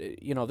teams that,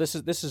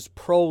 this is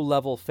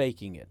pro-level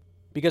faking it.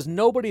 Because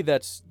nobody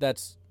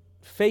that's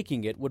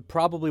faking it would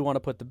probably want to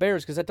put the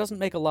Bears because that doesn't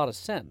make a lot of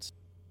sense.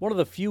 One of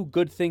the few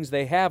good things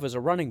they have is a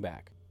running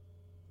back.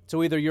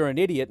 So either you're an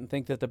idiot and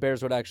think that the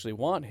Bears would actually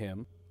want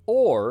him,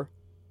 or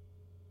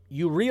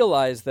you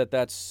realize that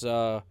that's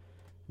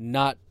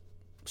not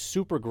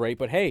super great,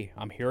 but hey,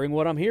 I'm hearing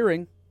what I'm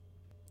hearing.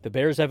 The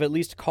Bears have at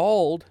least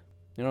called.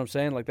 You know what I'm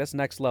saying? Like, that's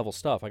next level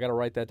stuff. I got to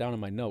write that down in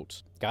my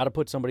notes. Got to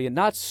put somebody in.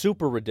 Not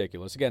super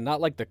ridiculous. Again, not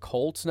like the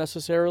Colts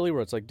necessarily,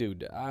 where it's like,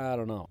 dude, I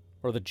don't know.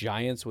 Or the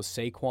Giants with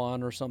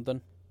Saquon or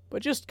something.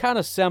 But just kind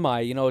of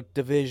semi,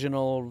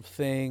 divisional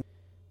thing.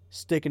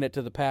 Sticking it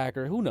to the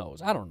Packer. Who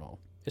knows? I don't know.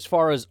 As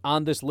far as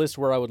on this list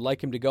where I would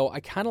like him to go, I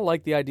kind of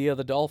like the idea of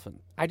the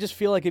Dolphins. I just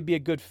feel like it'd be a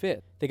good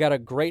fit. They got a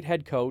great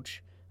head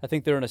coach. I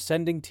think they're an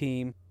ascending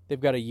team. They've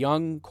got a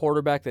young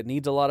quarterback that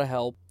needs a lot of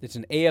help. It's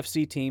an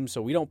AFC team,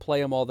 so we don't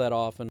play them all that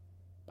often.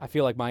 I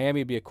feel like Miami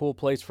would be a cool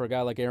place for a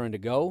guy like Aaron to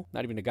go.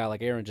 Not even a guy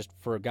like Aaron, just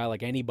for a guy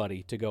like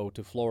anybody to go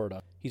to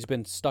Florida. He's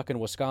been stuck in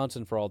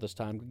Wisconsin for all this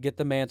time. Get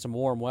the man some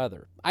warm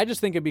weather. I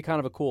just think it'd be kind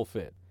of a cool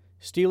fit.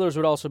 Steelers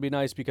would also be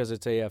nice because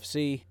it's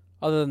AFC.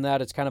 Other than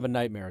that, it's kind of a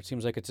nightmare. It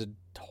seems like it's a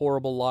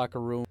horrible locker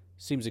room.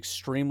 Seems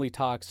extremely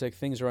toxic.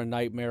 Things are a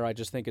nightmare. I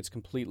just think it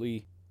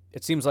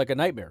seems like a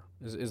nightmare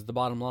is the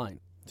bottom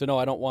line. So no,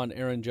 I don't want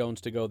Aaron Jones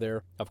to go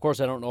there. Of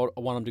course, I don't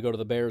want him to go to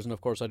the Bears, and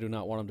of course, I do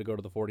not want him to go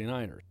to the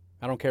 49ers.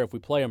 I don't care if we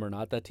play him or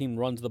not. That team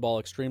runs the ball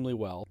extremely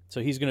well.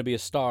 So he's going to be a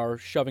star,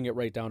 shoving it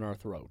right down our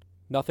throat.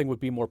 Nothing would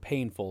be more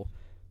painful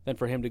than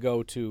for him to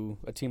go to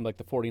a team like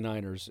the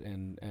 49ers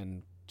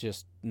and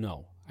just,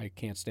 no, I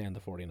can't stand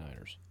the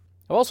 49ers.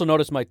 I've also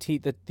noticed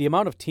that the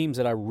amount of teams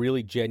that I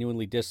really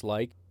genuinely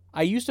dislike.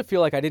 I used to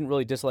feel like I didn't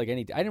really dislike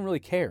any. I didn't really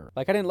care.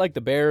 Like, I didn't like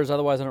the Bears,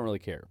 otherwise I don't really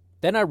care.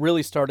 Then I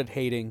really started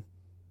hating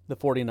the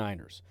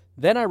 49ers.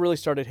 Then I really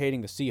started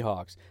hating the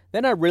Seahawks.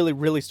 Then I really,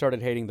 really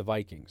started hating the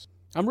Vikings.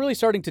 I'm really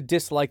starting to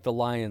dislike the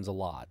Lions a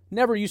lot.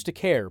 Never used to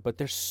care, but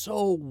they're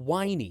so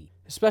whiny,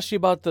 especially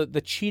about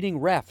the cheating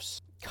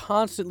refs.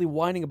 Constantly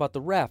whining about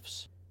the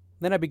refs.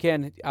 Then I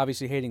began,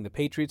 obviously, hating the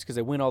Patriots because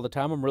they win all the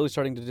time. I'm really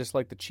starting to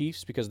dislike the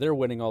Chiefs because they're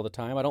winning all the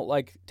time. I don't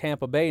like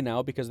Tampa Bay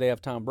now because they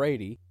have Tom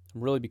Brady.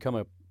 I'm really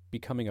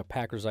becoming a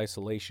Packers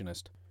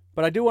isolationist.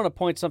 But I do want to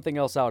point something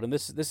else out, and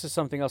this is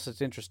something else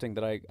that's interesting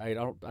that I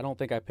don't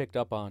think I picked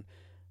up on.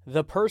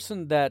 The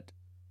person that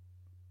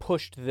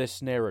pushed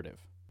this narrative.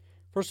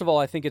 First of all,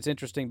 I think it's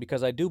interesting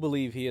because I do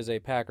believe he is a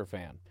Packer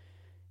fan.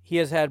 He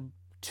has had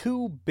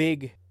two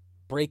big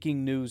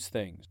breaking news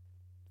things.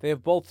 They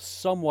have both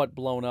somewhat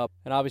blown up,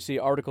 and obviously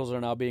articles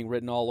are now being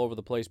written all over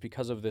the place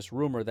because of this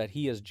rumor that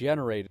he has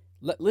generated.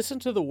 Listen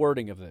to the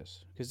wording of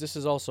this, because this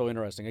is also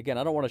interesting. Again,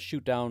 I don't want to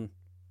shoot down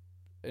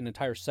an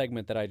entire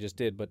segment that I just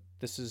did, but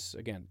this is,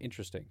 again,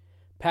 interesting.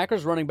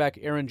 Packers running back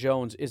Aaron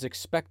Jones is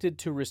expected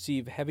to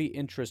receive heavy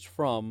interest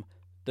from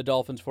the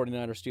Dolphins,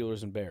 49ers,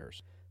 Steelers, and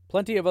Bears.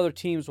 Plenty of other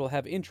teams will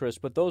have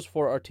interest, but those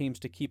four are teams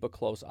to keep a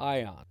close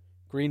eye on.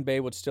 Green Bay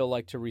would still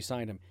like to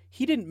re-sign him.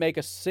 He didn't make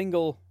a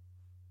single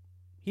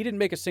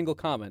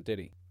comment, did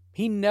he?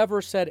 He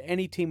never said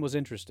any team was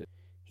interested.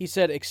 He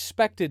said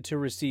expected to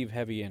receive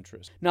heavy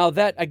interest. Now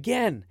that,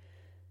 again,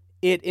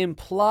 it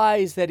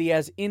implies that he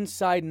has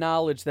inside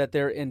knowledge that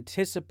they're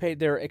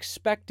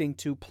expecting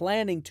to,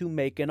 planning to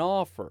make an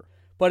offer.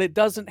 But it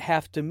doesn't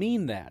have to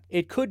mean that.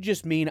 It could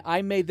just mean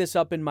I made this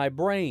up in my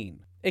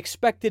brain.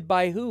 Expected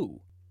by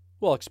who?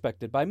 Well,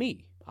 expected by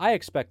me. I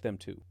expect them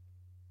to.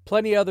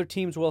 Plenty of other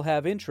teams will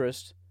have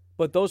interest,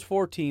 but those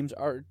four teams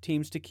are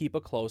teams to keep a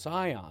close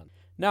eye on.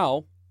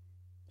 Now,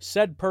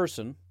 said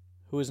person,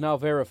 who is now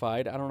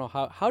verified, I don't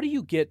know how do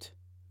you get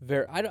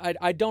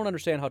I don't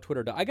understand how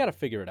Twitter does. I got to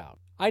figure it out.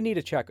 I need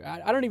to check.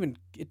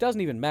 It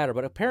doesn't even matter,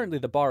 but apparently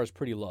the bar is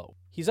pretty low.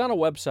 He's on a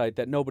website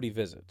that nobody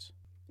visits.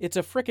 It's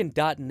a frickin'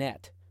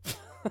 .net.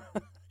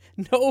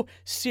 No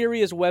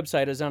serious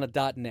website is on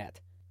a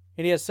 .net.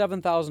 And he has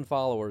 7,000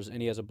 followers,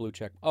 and he has a blue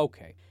check.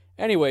 Okay.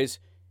 Anyways,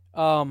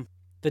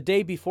 the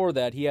day before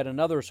that, he had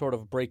another sort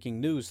of breaking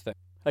news thing.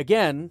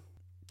 Again,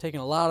 taking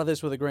a lot of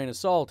this with a grain of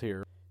salt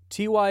here,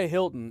 T.Y.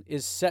 Hilton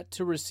is set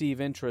to receive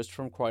interest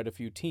from quite a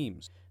few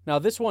teams. Now,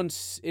 this one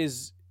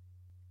is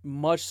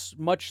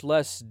much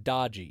less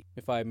dodgy,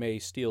 if I may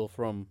steal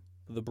from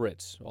the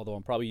Brits, although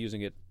I'm probably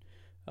using it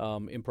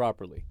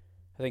improperly.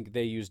 I think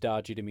they use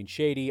dodgy to mean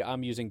shady.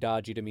 I'm using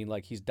dodgy to mean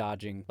like he's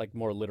dodging, like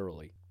more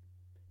literally.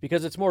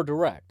 Because it's more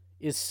direct.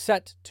 Is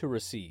set to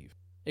receive.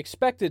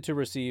 Expected to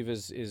receive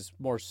is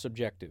more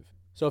subjective.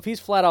 So if he's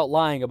flat out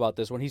lying about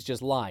this one, he's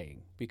just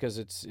lying because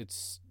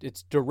it's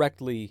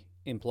directly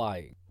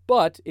implying.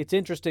 But it's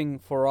interesting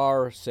for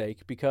our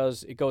sake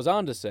because it goes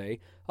on to say,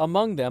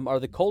 among them are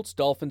the Colts,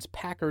 Dolphins,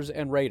 Packers,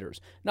 and Raiders.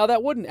 Now,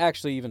 that wouldn't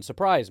actually even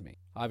surprise me.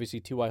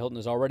 Obviously, T.Y. Hilton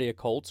is already a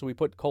Colt, so we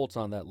put Colts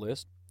on that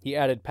list. He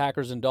added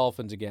Packers and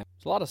Dolphins again.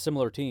 It's a lot of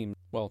similar teams.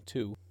 Well,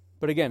 two.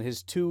 But again,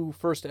 his two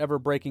first ever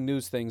breaking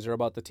news things are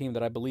about the team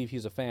that I believe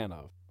he's a fan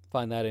of.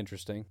 Find that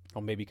interesting.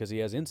 Oh, maybe because he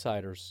has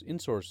insider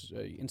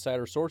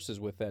sources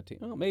with that team.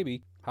 Oh,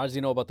 maybe. How does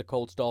he know about the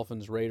Colts,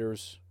 Dolphins,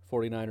 Raiders,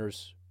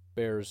 49ers,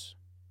 Bears,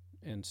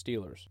 and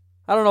Steelers?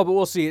 I don't know, but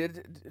we'll see.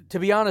 To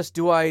be honest,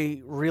 do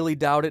I really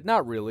doubt it?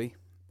 Not really.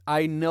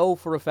 I know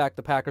for a fact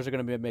the Packers are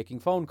going to be making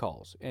phone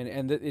calls,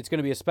 and it's going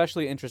to be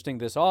especially interesting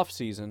this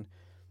offseason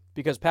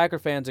because Packer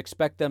fans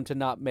expect them to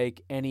not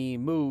make any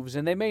moves,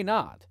 and they may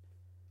not.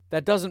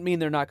 That doesn't mean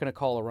they're not going to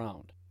call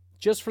around.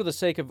 Just for the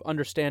sake of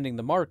understanding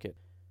the market.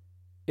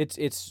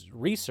 It's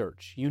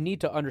research. You need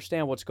to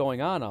understand what's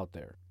going on out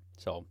there.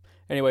 So,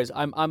 anyways,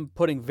 I'm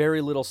putting very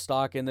little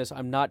stock in this.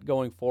 I'm not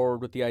going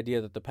forward with the idea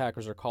that the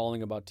Packers are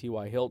calling about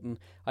T.Y. Hilton.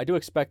 I do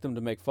expect them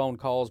to make phone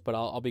calls, but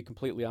I'll be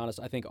completely honest.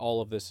 I think all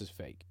of this is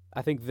fake.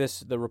 I think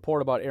the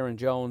report about Aaron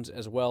Jones,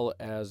 as well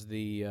as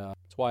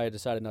that's why I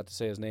decided not to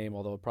say his name,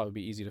 although it'd probably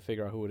be easy to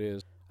figure out who it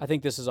is. I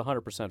think this is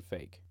 100%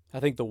 fake. I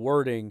think the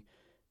wording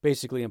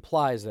basically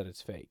implies that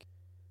it's fake.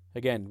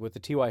 Again, with the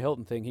T.Y.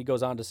 Hilton thing, he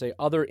goes on to say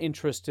others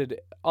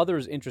interested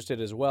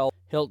as well.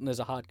 Hilton is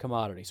a hot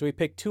commodity. So he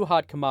picked two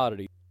hot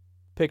commodities,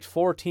 picked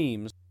 4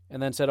 teams,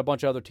 and then said a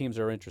bunch of other teams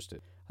are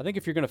interested. I think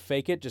if you're going to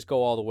fake it, just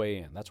go all the way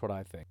in. That's what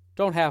I think.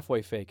 Don't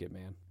halfway fake it,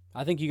 man.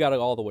 I think you got to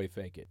all the way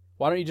fake it.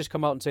 Why don't you just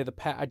come out and say,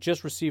 I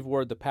just received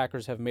word the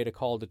Packers have made a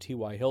call to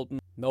T.Y.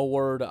 Hilton. No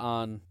word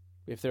on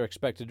if they're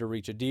expected to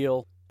reach a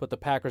deal, but the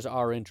Packers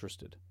are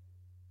interested.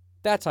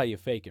 That's how you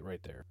fake it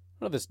right there.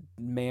 None of this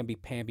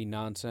mamby-pamby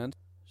nonsense.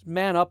 Just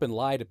man up and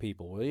lie to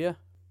people, will you?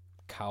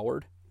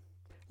 Coward.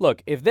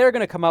 Look, if they're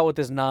going to come out with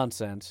this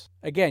nonsense,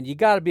 again, you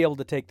got to be able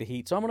to take the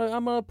heat. So I'm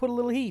gonna put a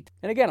little heat.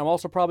 And again, I'm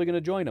also probably going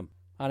to join them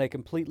on a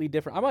completely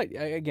different. I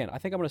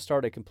think I'm going to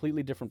start a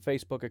completely different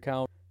Facebook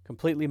account,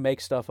 completely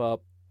make stuff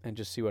up, and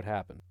just see what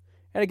happens.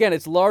 And again,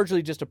 it's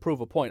largely just to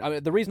prove a point. I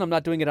mean, the reason I'm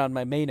not doing it on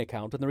my main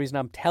account, and the reason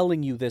I'm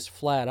telling you this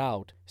flat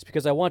out, is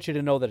because I want you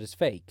to know that it's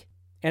fake.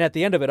 And at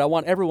the end of it, I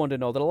want everyone to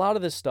know that a lot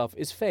of this stuff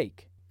is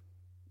fake.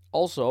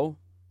 Also,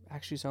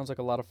 actually sounds like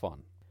a lot of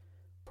fun.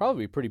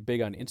 Probably pretty big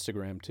on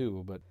Instagram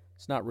too, but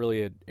it's not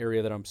really an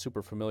area that I'm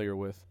super familiar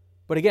with.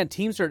 But again,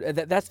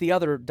 that's the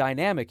other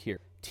dynamic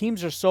here.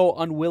 Teams are so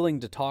unwilling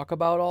to talk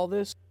about all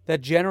this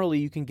that generally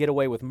you can get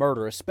away with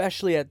murder,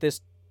 especially at this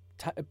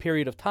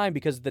period of time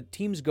because the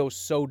teams go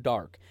so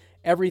dark.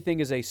 Everything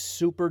is a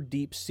super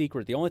deep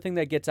secret. The only thing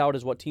that gets out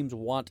is what teams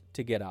want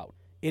to get out.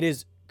 It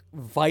is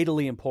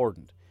vitally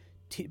important.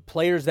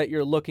 Players that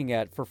you're looking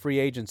at for free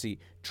agency,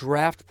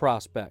 draft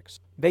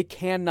prospects, they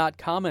cannot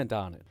comment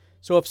on it.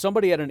 So if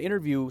somebody at an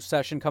interview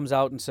session comes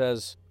out and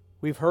says,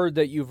 "We've heard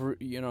that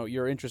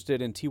you're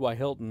interested in T.Y.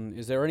 Hilton.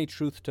 Is there any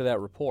truth to that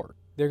report?"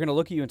 They're going to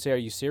look at you and say, "Are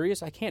you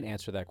serious? I can't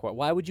answer that question.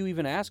 Why would you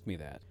even ask me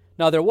that?"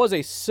 Now, there was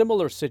a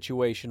similar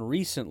situation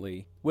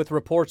recently with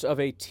reports of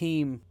a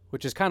team,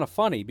 which is kind of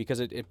funny because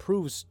it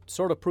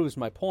sort of proves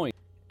my point.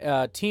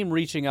 A team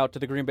reaching out to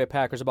the Green Bay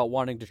Packers about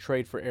wanting to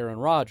trade for Aaron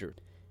Rodgers.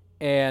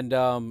 And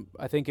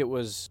I think it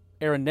was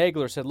Aaron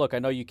Nagler said, "Look, I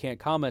know you can't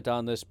comment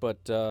on this,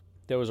 but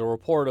there was a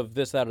report of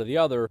this, that, or the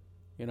other.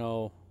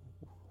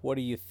 What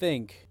do you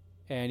think?"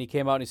 And he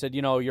came out and he said,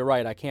 "You're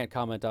right, I can't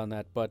comment on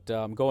that, but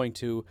I'm going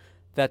to.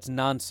 That's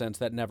nonsense.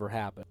 That never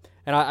happened."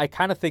 And I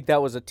kind of think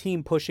that was a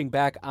team pushing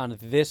back on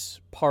this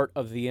part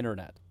of the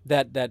internet.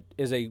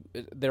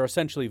 They're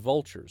essentially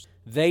vultures.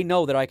 They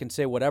know that I can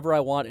say whatever I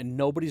want and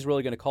nobody's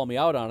really going to call me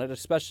out on it,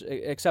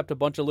 except a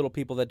bunch of little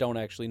people that don't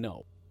actually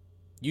know.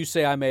 You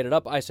say I made it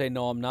up, I say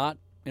no, I'm not,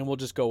 and we'll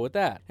just go with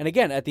that. And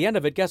again, at the end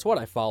of it, guess what?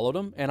 I followed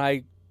him, and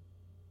I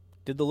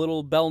did the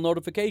little bell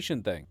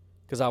notification thing,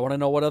 because I want to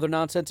know what other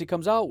nonsense he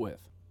comes out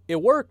with.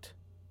 It worked,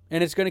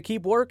 and it's going to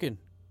keep working.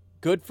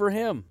 Good for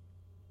him.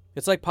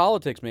 It's like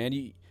politics, man.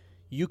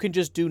 You can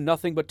just do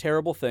nothing but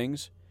terrible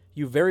things.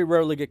 You very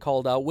rarely get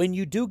called out. When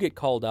you do get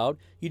called out,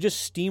 you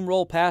just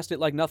steamroll past it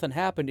like nothing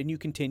happened, and you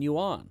continue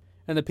on.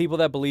 And the people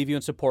that believe you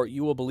and support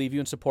you will believe you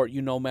and support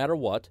you no matter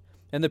what,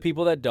 and the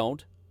people that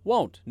don't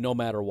won't, no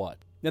matter what.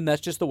 And that's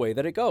just the way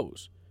that it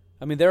goes.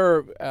 I mean,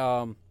 there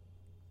are,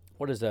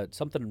 what is that?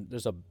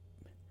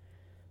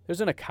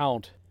 There's an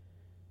account,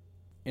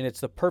 and it's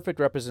the perfect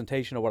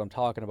representation of what I'm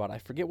talking about. I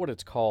forget what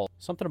it's called.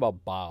 Something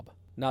about Bob.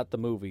 Not the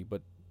movie,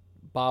 but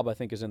Bob, I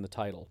think, is in the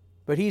title.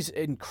 But he's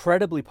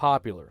incredibly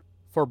popular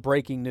for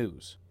breaking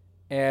news.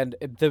 And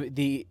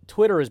the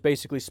Twitter is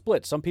basically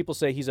split. Some people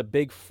say he's a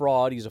big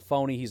fraud, he's a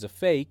phony, he's a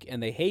fake,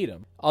 and they hate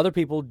him. Other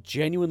people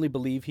genuinely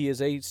believe he is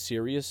a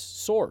serious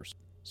source.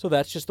 So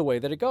that's just the way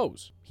that it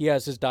goes. He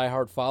has his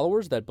diehard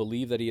followers that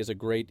believe that he is a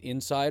great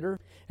insider.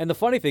 And the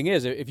funny thing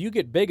is, if you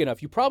get big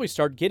enough, you probably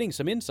start getting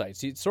some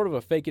insights. It's sort of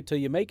a fake it till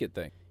you make it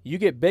thing. You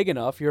get big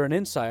enough, you're an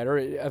insider,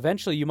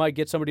 eventually you might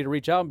get somebody to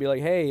reach out and be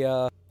like, hey,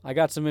 I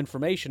got some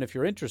information if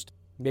you're interested.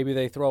 Maybe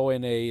they throw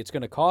in it's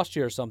going to cost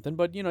you or something,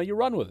 but you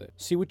run with it.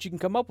 See what you can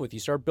come up with. You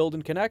start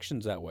building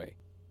connections that way.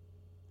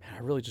 Man, I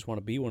really just want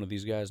to be one of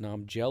these guys now.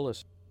 I'm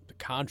jealous. The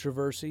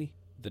controversy,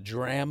 the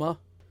drama.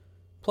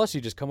 Plus,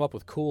 you just come up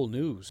with cool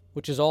news,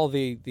 which is all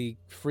the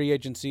free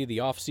agency,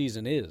 the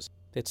off-season is.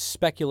 It's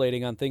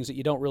speculating on things that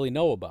you don't really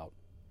know about.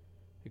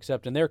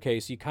 Except in their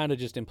case, you kind of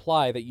just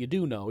imply that you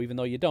do know, even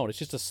though you don't. It's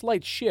just a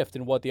slight shift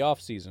in what the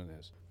off-season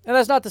is. And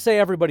that's not to say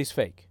everybody's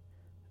fake.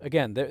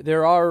 Again,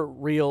 there are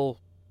real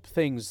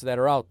things that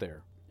are out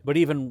there. But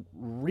even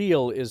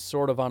real is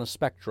sort of on a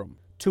spectrum.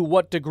 To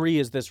what degree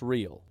is this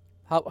real?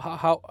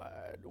 How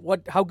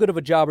good of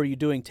a job are you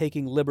doing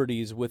taking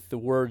liberties with the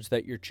words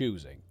that you're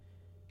choosing?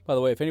 By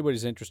the way, if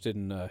anybody's interested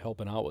in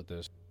helping out with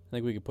this, I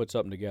think we could put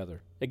something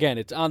together. Again,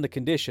 it's on the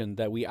condition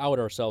that we out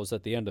ourselves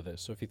at the end of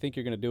this. So if you think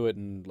you're going to do it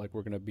and like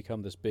we're going to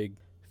become this big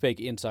fake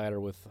insider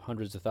with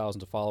hundreds of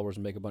thousands of followers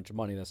and make a bunch of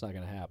money, that's not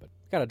going to happen.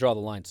 Got to draw the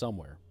line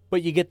somewhere.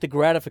 But you get the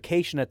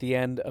gratification at the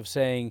end of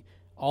saying,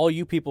 all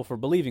you people for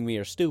believing me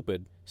are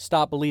stupid.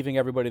 Stop believing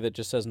everybody that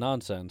just says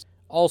nonsense.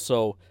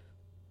 Also,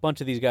 a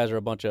bunch of these guys are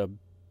a bunch of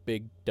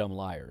big, dumb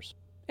liars.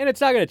 And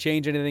it's not going to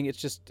change anything.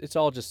 It's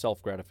all just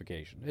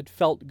self-gratification. It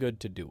felt good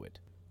to do it.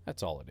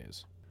 That's all it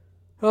is.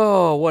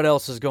 Oh, what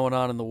else is going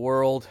on in the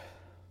world?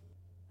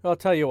 I'll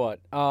tell you what.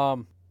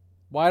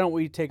 Why don't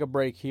we take a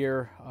break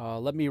here?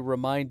 Let me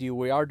remind you,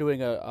 we are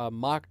doing a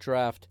mock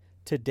draft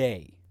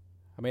today.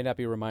 I may not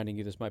be reminding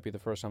you. This might be the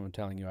first time I'm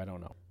telling you. I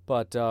don't know.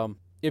 But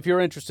if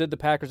you're interested, the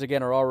Packers,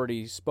 again, are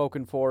already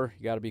spoken for.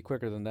 You got to be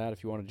quicker than that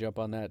if you want to jump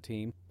on that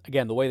team.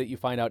 Again, the way that you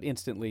find out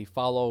instantly,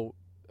 follow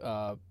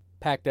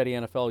Pack Daddy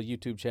NFL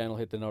YouTube channel,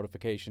 hit the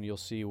notification. You'll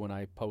see when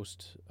I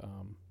post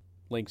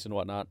links and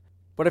whatnot.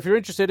 But if you're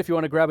interested, if you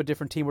want to grab a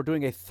different team, we're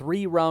doing a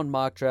 3-round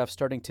mock draft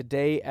starting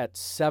today at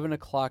 7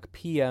 o'clock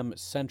p.m.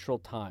 Central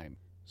Time.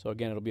 So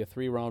again, it'll be a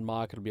 3-round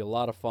mock. It'll be a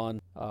lot of fun.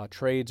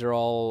 Trades are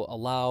all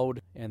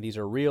allowed, and these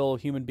are real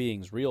human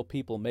beings, real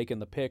people making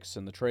the picks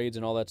and the trades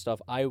and all that stuff.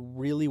 I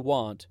really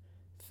want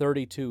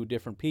 32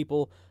 different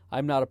people.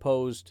 I'm not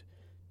opposed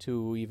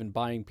to even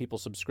buying people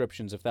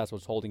subscriptions if that's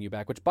what's holding you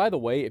back. Which, by the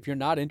way, if you're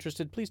not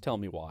interested, please tell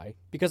me why.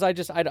 Because I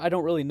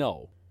don't really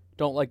know.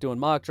 Don't like doing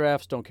mock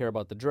drafts. Don't care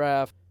about the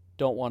draft.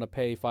 Don't want to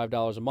pay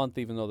 $5 a month,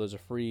 even though there's a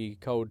free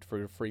code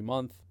for a free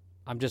month.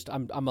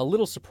 I'm a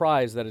little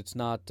surprised that it's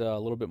not a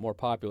little bit more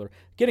popular.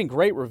 Getting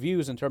great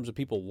reviews in terms of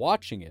people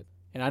watching it.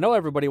 And I know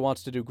everybody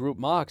wants to do group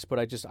mocks, but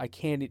I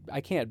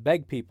can't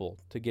beg people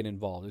to get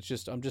involved.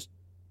 I'm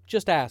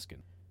just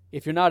asking.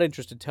 If you're not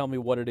interested, tell me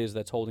what it is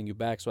that's holding you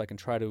back so I can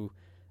try to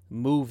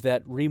remove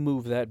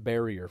that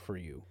barrier for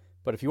you.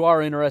 But if you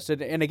are interested,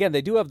 and again,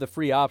 they do have the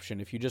free option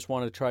if you just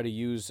want to try to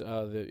use,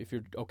 if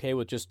you're okay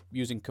with just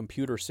using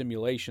computer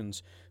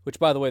simulations, which,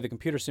 by the way, the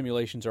computer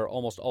simulations are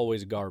almost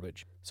always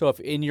garbage. So if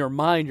in your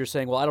mind you're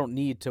saying, well, I don't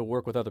need to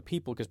work with other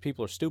people because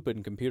people are stupid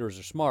and computers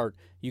are smart,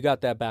 you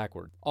got that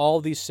backward. All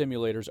these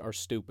simulators are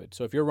stupid.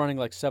 So if you're running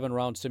like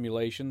 7-round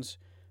simulations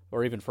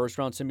or even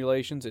first-round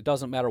simulations, it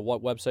doesn't matter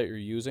what website you're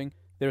using,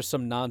 there's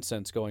some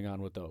nonsense going on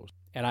with those.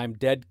 And I'm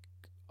dead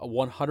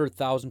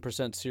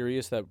 100,000%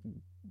 serious that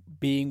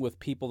being with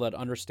people that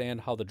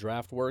understand how the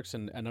draft works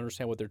and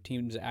understand what their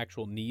team's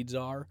actual needs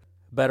are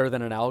better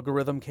than an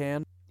algorithm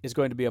can is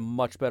going to be a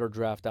much better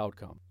draft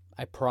outcome.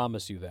 I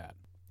promise you that.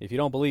 If you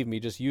don't believe me,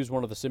 just use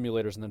one of the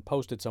simulators and then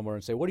post it somewhere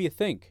and say, what do you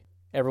think?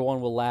 Everyone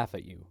will laugh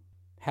at you.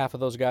 Half of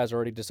those guys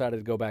already decided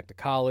to go back to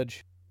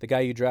college. The guy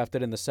you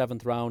drafted in the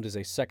 7th round is a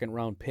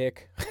 2nd-round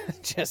pick.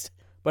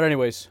 But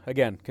anyways,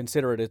 again,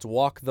 consider it. It's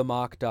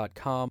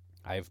walkthemock.com.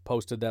 I've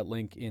posted that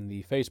link in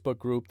the Facebook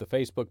group, the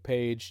Facebook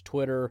page,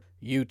 Twitter,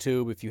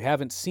 YouTube. If you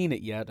haven't seen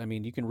it yet, I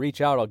mean, you can reach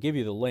out. I'll give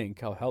you the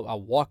link.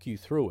 I'll walk you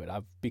through it.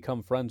 I've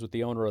become friends with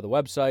the owner of the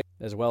website,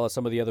 as well as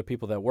some of the other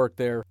people that work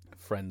there.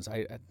 Friends.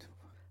 I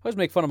always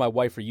make fun of my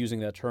wife for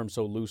using that term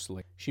so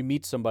loosely. She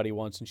meets somebody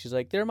once, and she's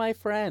like, they're my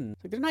friends.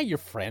 Like, they're not your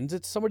friends.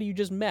 It's somebody you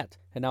just met.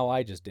 And now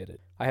I just did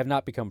it. I have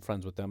not become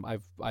friends with them.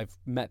 I've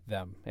met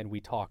them, and we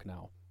talk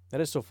now.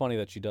 That is so funny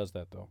that she does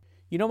that, though.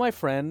 You know my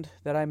friend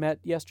that I met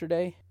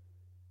yesterday?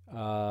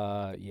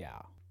 Yeah.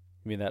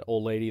 You mean that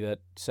old lady that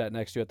sat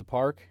next to you at the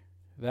park?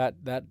 That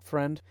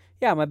friend?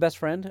 Yeah, my best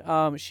friend.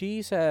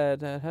 She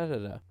said,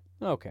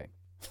 okay.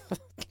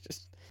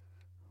 Just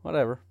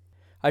whatever.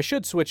 I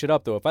should switch it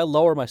up, though. If I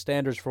lower my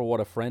standards for what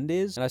a friend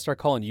is, and I start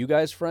calling you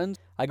guys friends,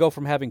 I go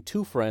from having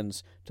 2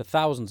 friends to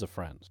thousands of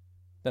friends.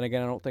 Then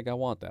again, I don't think I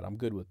want that. I'm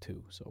good with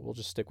 2, so we'll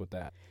just stick with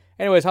that.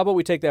 Anyways, how about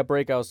we take that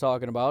break I was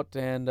talking about,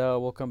 and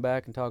we'll come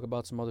back and talk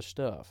about some other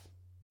stuff.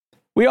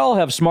 We all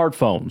have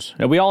smartphones,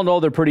 and we all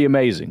know they're pretty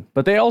amazing,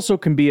 but they also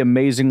can be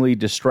amazingly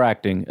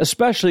distracting,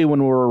 especially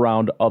when we're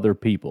around other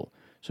people.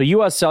 So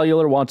US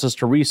Cellular wants us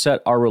to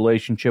reset our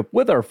relationship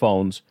with our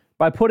phones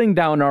by putting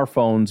down our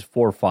phones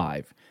for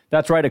 $5.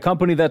 That's right, a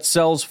company that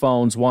sells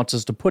phones wants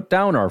us to put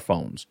down our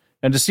phones.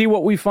 And to see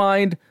what we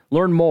find,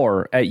 learn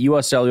more at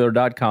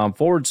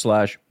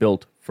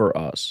uscellular.com/built for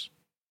us.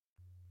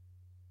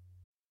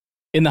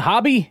 In the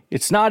hobby,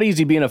 it's not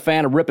easy being a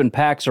fan of ripping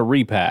packs or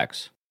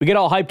repacks. We get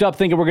all hyped up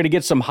thinking we're going to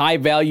get some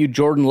high-value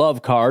Jordan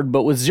Love card,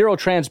 but with zero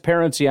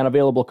transparency on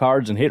available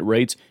cards and hit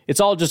rates,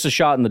 it's all just a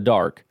shot in the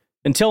dark.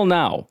 Until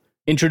now.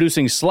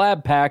 Introducing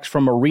Slab Packs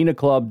from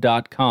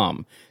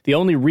arenaclub.com, the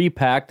only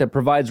repack that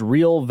provides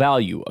real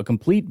value, a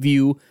complete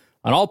view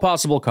on all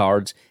possible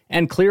cards,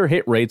 and clear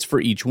hit rates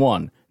for each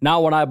one. Now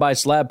when I buy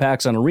Slab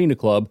Packs on Arena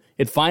Club,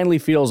 it finally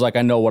feels like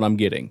I know what I'm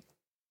getting.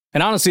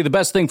 And honestly, the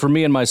best thing for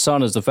me and my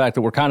son is the fact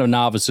that we're kind of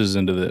novices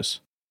into this.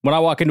 When I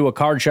walk into a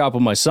card shop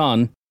with my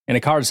son, and a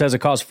card says it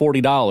costs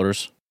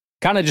 $40,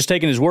 kind of just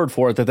taking his word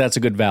for it that that's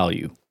a good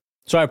value.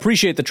 So I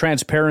appreciate the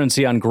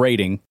transparency on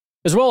grading,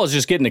 as well as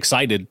just getting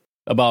excited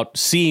about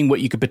seeing what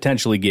you could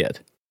potentially get.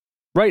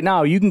 Right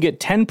now, you can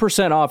get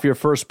 10% off your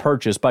first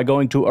purchase by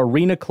going to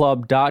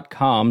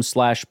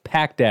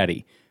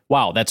arenaclub.com/packdaddy.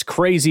 Wow, that's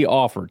crazy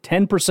offer.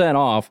 10%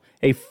 off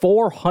a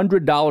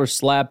 $400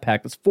 slab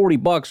pack. That's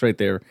 $40 right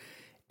there.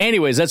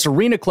 Anyways, that's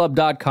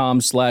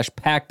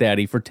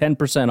arenaclub.com/packdaddy for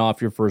 10%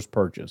 off your first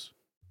purchase.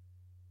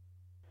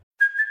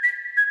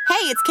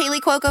 Hey, it's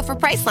Kaylee Cuoco for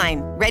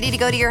Priceline. Ready to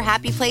go to your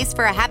happy place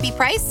for a happy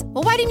price?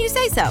 Well, why didn't you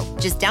say so?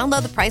 Just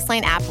download the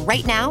Priceline app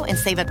right now and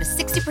save up to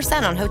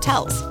 60% on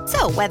hotels.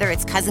 So whether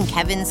it's Cousin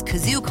Kevin's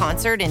Kazoo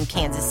Concert in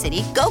Kansas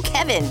City, go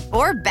Kevin,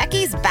 or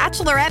Becky's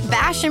Bachelorette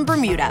Bash in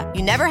Bermuda,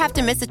 you never have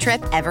to miss a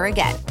trip ever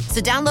again.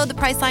 So download the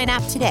Priceline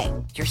app today.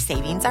 Your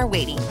savings are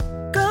waiting.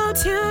 Go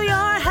to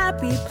your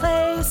happy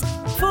place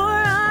for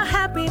a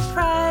happy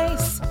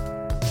price.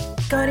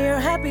 Go to your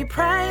happy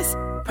price,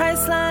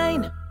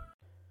 Priceline.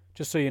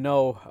 Just so you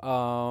know,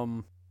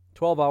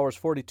 12 hours,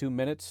 42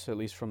 minutes, at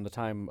least from the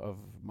time of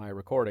my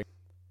recording,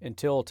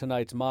 until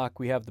tonight's mock.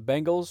 We have the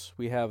Bengals,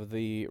 we have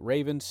the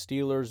Ravens,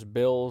 Steelers,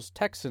 Bills,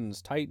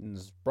 Texans,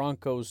 Titans,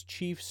 Broncos,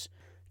 Chiefs,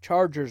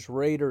 Chargers,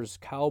 Raiders,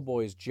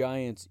 Cowboys,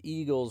 Giants,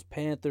 Eagles,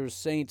 Panthers,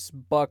 Saints,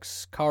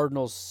 Bucks,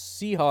 Cardinals,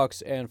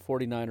 Seahawks, and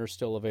 49ers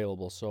still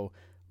available. So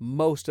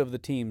most of the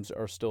teams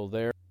are still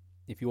there.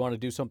 If you want to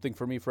do something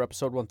for me for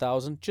episode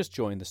 1000, just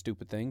join the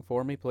stupid thing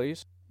for me,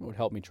 please. It would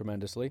help me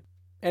tremendously.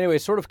 Anyway,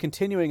 sort of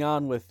continuing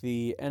on with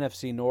the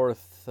NFC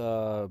North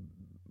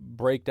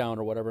breakdown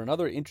or whatever,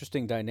 another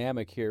interesting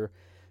dynamic here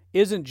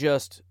isn't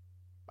just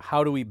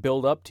how do we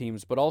build up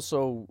teams, but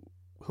also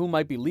who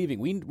might be leaving.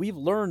 We've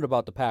learned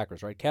about the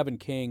Packers, right? Kevin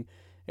King,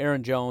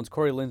 Aaron Jones,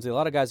 Corey Linsley, a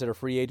lot of guys that are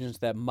free agents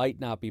that might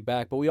not be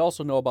back, but we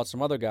also know about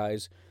some other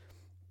guys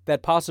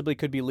that possibly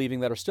could be leaving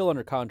that are still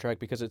under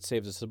contract because it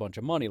saves us a bunch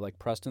of money, like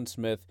Preston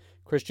Smith,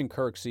 Christian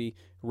Kirksey,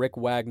 Rick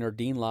Wagner,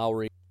 Dean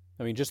Lowry.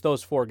 I mean, just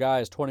those four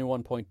guys,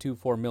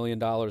 $21.24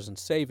 million in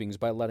savings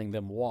by letting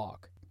them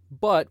walk.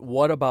 But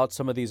what about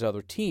some of these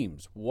other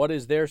teams? What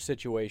is their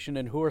situation,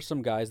 and who are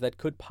some guys that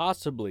could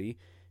possibly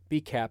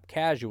be cap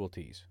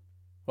casualties?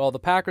 Well, the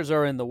Packers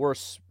are in the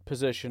worst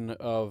position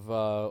of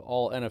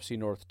all NFC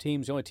North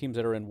teams. The only teams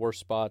that are in worse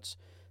spots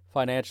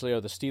financially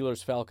are the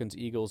Steelers, Falcons,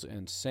 Eagles,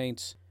 and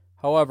Saints.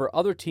 However,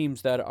 other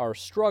teams that are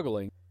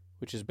struggling,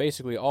 which is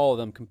basically all of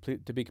them,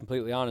 to be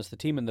completely honest, the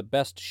team in the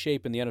best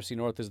shape in the NFC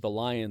North is the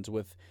Lions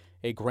with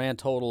a grand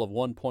total of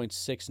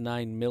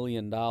 $1.69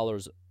 million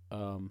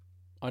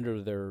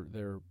under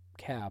their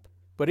cap.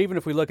 But even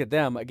if we look at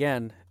them,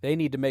 again, they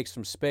need to make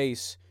some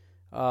space.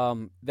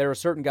 There are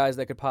certain guys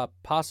that could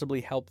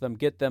possibly help them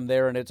get them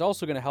there, and it's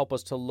also going to help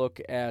us to look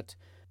at,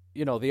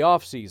 the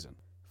offseason.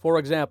 For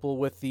example,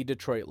 with the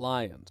Detroit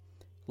Lions.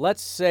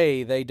 Let's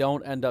say they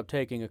don't end up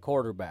taking a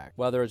quarterback,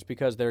 whether it's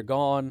because they're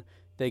gone,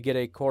 they get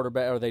a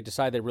quarterback, or they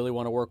decide they really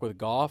want to work with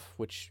Goff,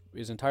 which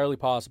is entirely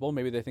possible.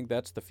 Maybe they think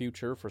that's the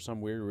future for some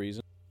weird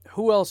reason.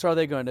 Who else are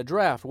they going to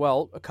draft?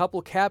 Well, a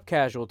couple cap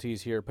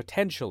casualties here,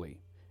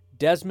 potentially.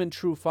 Desmond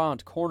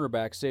Trufant,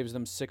 cornerback, saves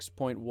them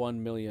 $6.1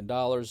 million.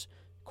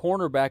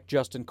 Cornerback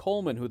Justin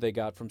Coleman, who they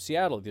got from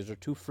Seattle. These are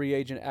two free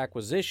agent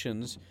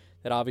acquisitions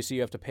that obviously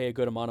you have to pay a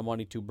good amount of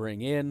money to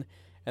bring in,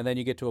 and then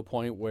you get to a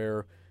point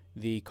where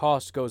the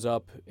cost goes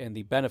up and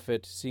the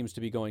benefit seems to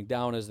be going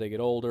down as they get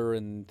older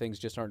and things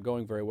just aren't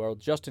going very well.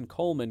 Justin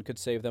Coleman could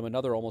save them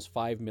another almost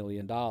 $5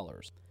 million.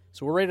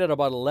 So we're right at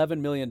about $11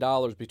 million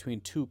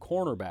between two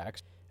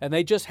cornerbacks, and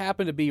they just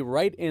happen to be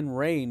right in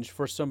range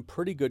for some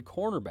pretty good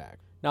cornerback.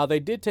 Now, they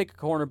did take a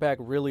cornerback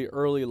really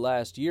early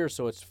last year,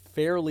 so it's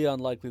fairly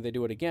unlikely they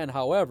do it again.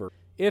 However,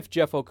 if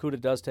Jeff Okudah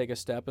does take a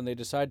step and they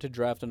decide to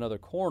draft another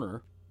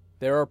corner,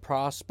 there are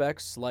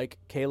prospects like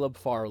Caleb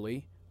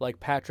Farley, like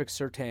Patrick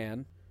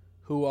Surtain,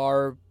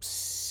 who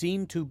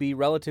seem to be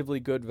relatively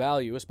good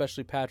value,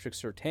 especially Patrick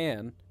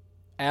Surtain,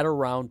 at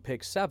around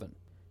pick 7.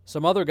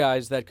 Some other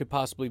guys that could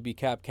possibly be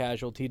cap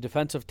casualty,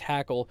 defensive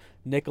tackle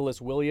Nicholas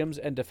Williams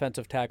and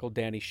defensive tackle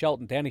Danny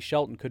Shelton. Danny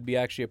Shelton could be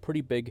actually a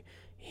pretty big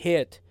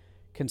hit,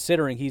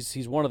 considering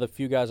he's one of the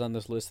few guys on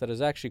this list that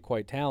is actually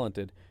quite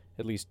talented.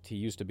 At least he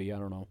used to be, I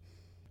don't know.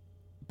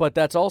 But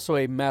that's also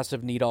a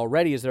massive need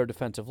already is their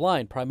defensive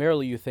line.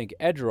 Primarily you think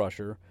edge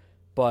rusher,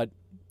 but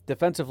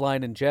defensive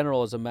line in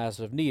general is a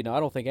massive need. Now, I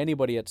don't think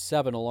anybody at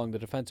 7 along the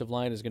defensive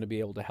line is going to be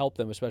able to help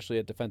them, especially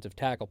at defensive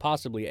tackle,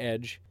 possibly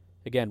edge.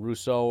 Again,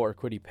 Rousseau or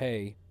Kwity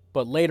Paye.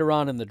 But later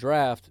on in the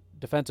draft,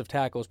 defensive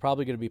tackle is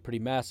probably going to be pretty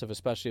massive,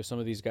 especially if some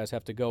of these guys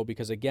have to go,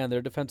 because, again,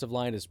 their defensive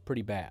line is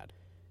pretty bad.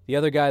 The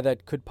other guy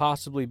that could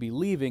possibly be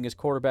leaving is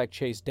quarterback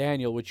Chase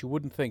Daniel, which you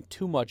wouldn't think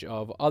too much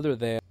of other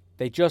than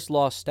they just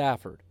lost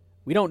Stafford.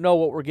 We don't know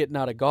what we're getting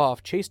out of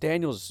Goff. Chase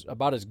Daniel's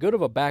about as good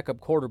of a backup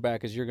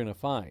quarterback as you're going to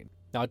find.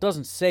 Now, it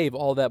doesn't save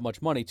all that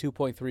much money,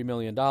 $2.3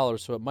 million,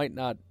 so it might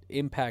not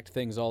impact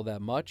things all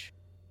that much.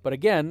 But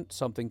again,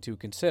 something to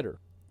consider.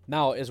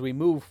 Now, as we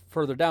move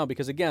further down,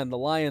 because again, the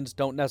Lions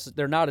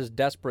they're not as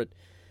desperate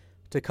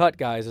to cut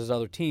guys as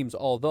other teams,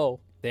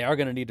 although they are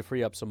going to need to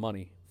free up some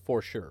money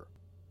for sure.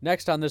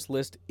 Next on this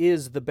list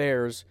is the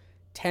Bears,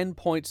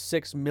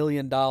 $10.6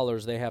 million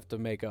they have to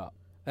make up.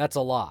 That's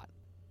a lot.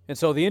 And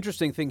so the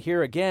interesting thing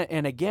here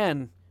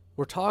again,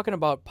 we're talking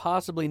about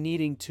possibly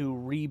needing to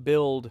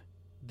rebuild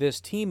this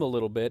team a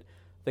little bit.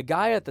 The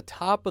guy at the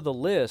top of the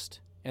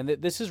list, and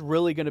this is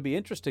really going to be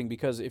interesting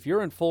because if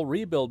you're in full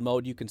rebuild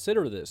mode, you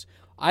consider this.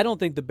 I don't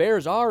think the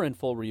Bears are in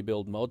full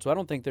rebuild mode, so I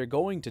don't think they're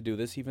going to do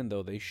this, even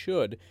though they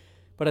should.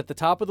 But at the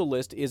top of the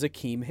list is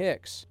Akiem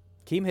Hicks.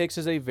 Akiem Hicks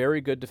is a very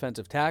good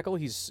defensive tackle.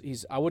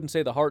 He's I wouldn't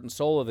say the heart and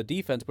soul of the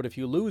defense, but if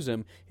you lose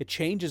him, it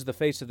changes the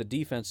face of the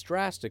defense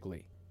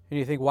drastically. And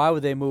you think, why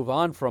would they move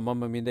on from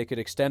him? I mean, they could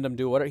extend him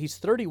to whatever. He's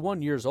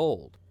 31 years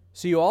old.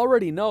 So you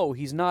already know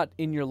he's not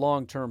in your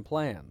long-term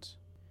plans.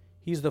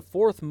 He's the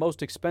 4th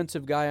most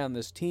expensive guy on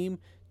this team,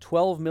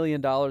 $12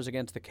 million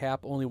against the cap.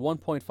 Only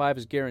 1.5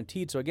 is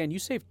guaranteed. So again, you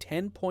save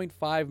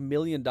 $10.5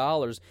 million.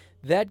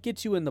 That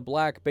gets you in the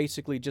black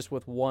basically just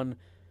with one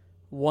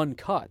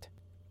cut.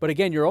 But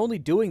again, you're only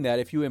doing that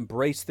if you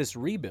embrace this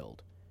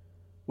rebuild,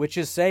 which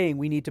is saying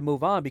we need to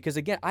move on. Because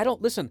again, I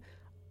don't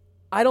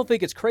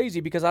think it's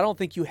crazy because I don't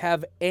think you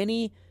have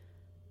any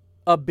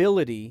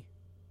ability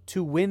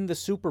to win the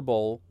Super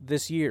Bowl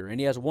this year. And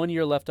he has 1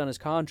 year left on his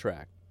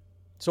contract.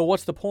 So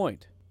what's the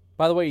point?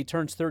 By the way, he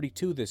turns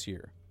 32 this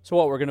year. So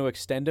what, we're going to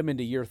extend him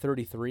into year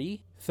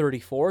 33,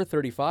 34,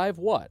 35?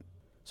 What?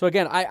 So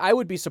again, I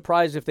would be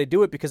surprised if they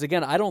do it because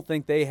again, I don't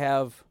think they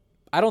have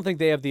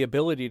the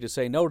ability to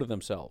say no to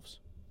themselves.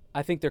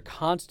 I think they're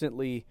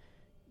constantly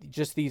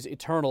just these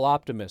eternal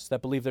optimists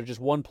that believe they're just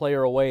one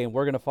player away and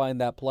we're going to find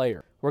that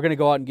player. We're going to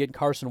go out and get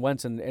Carson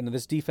Wentz and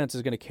this defense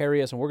is going to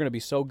carry us and we're going to be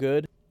so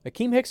good.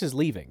 Akiem Hicks is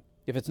leaving.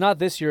 If it's not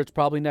this year, it's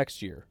probably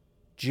next year.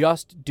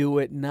 Just do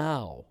it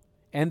now.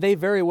 And they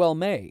very well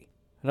may.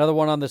 Another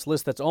one on this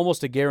list that's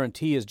almost a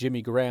guarantee is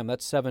Jimmy Graham.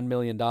 That's $7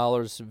 million.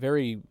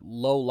 Very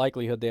low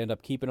likelihood they end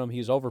up keeping him.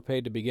 He's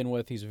overpaid to begin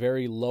with. He's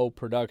very low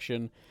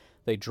production.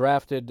 They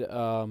drafted,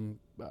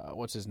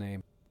 what's his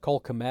name?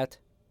 Cole Kmet.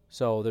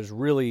 So there's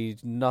really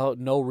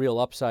no real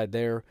upside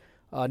there.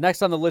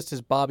 Next on the list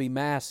is Bobby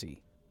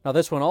Massey. Now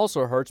this one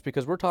also hurts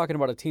because we're talking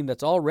about a team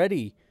that's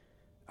already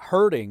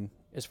hurting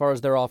as far as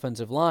their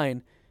offensive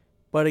line.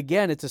 But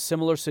again, it's a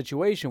similar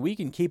situation. We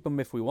can keep him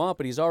if we want,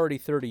 but he's already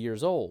 30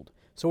 years old.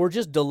 So we're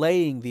just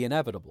delaying the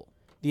inevitable.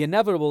 The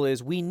inevitable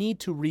is we need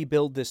to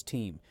rebuild this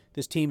team.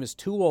 This team is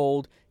too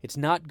old. It's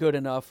not good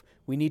enough.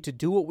 We need to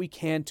do what we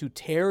can to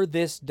tear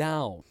this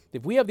down.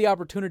 If we have the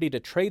opportunity to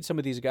trade some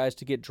of these guys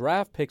to get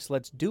draft picks,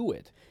 let's do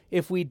it.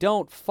 If we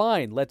don't,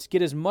 fine. Let's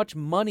get as much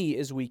money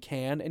as we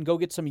can and go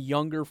get some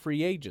younger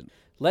free agents.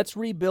 Let's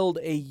rebuild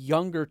a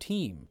younger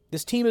team.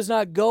 This team is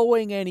not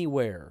going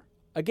anywhere.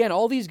 Again,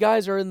 all these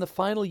guys are in the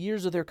final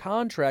years of their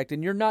contract,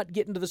 and you're not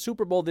getting to the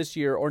Super Bowl this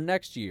year or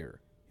next year.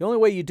 The only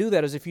way you do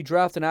that is if you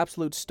draft an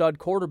absolute stud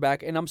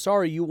quarterback, and I'm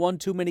sorry, you won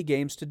too many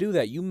games to do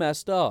that. You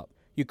messed up.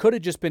 You could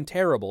have just been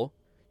terrible.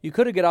 You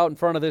could have got out in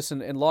front of this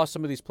and lost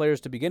some of these players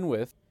to begin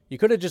with. You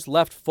could have just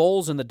left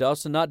Foles in the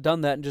dust and not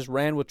done that and just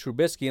ran with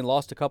Trubisky and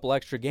lost a couple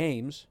extra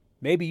games.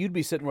 Maybe you'd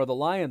be sitting where the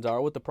Lions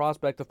are with the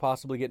prospect of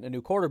possibly getting a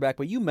new quarterback,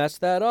 but you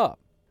messed that up.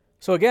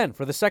 So again,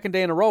 for the second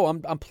day in a row,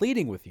 I'm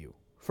pleading with you.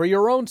 For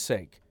your own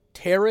sake,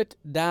 tear it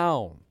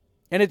down.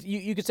 And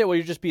you could say, well,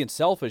 you're just being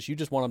selfish. You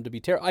just want them to be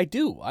terrible. I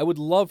do. I would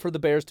love for the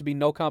Bears to be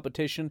no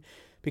competition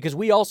because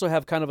we also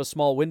have kind of a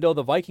small window.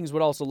 The Vikings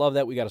would also love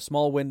that. We got a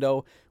small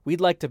window.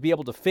 We'd like to be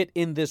able to fit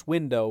in this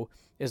window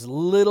as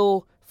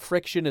little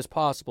friction as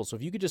possible. So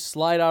if you could just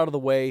slide out of the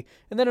way,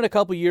 and then in a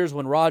couple years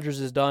when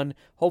Rodgers is done,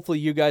 hopefully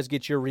you guys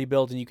get your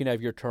rebuild and you can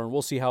have your turn.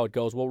 We'll see how it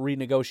goes. We'll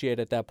renegotiate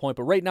at that point.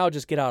 But right now,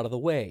 just get out of the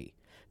way.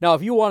 Now,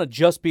 if you want to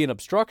just be an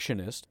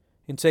obstructionist,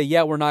 and say,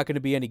 yeah, we're not going to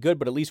be any good,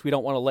 but at least we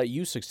don't want to let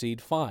you succeed,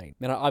 fine.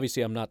 And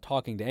obviously I'm not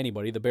talking to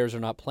anybody. The Bears are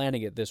not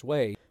planning it this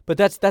way. But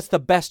that's the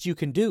best you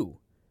can do,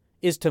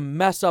 is to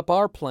mess up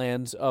our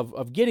plans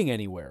of getting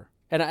anywhere.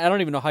 And I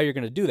don't even know how you're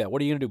going to do that.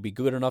 What are you going to do, be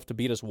good enough to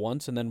beat us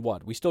once, and then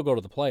what? We still go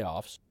to the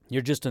playoffs.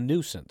 You're just a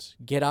nuisance.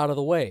 Get out of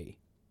the way.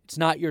 It's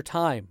not your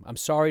time. I'm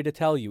sorry to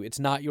tell you, it's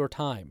not your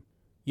time.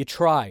 You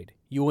tried.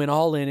 You went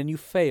all in and you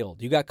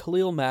failed. You got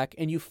Khalil Mack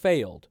and you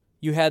failed.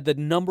 You had the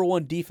number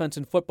one defense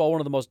in football,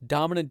 one of the most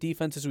dominant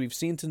defenses we've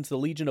seen since the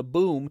Legion of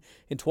Boom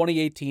in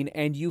 2018,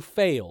 and you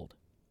failed.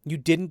 You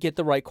didn't get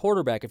the right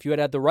quarterback. If you had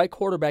had the right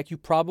quarterback, you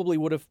probably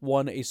would have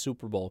won a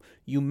Super Bowl.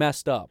 You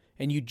messed up,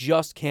 and you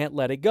just can't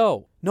let it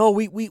go. No,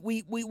 we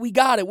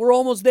got it. We're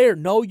almost there.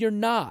 No, you're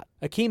not.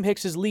 Akeem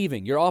Hicks is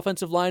leaving. Your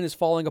offensive line is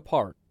falling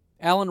apart.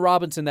 Allen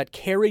Robinson, that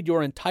carried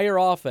your entire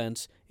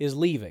offense, is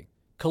leaving.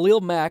 Khalil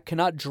Mack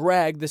cannot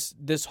drag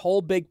this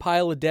whole big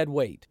pile of dead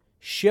weight.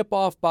 Ship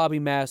off Bobby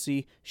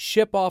Massey.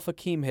 Ship off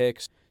Akeem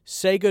Hicks.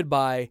 Say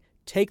goodbye.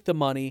 Take the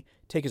money.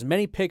 Take as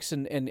many picks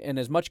and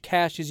as much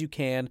cash as you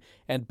can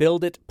and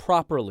build it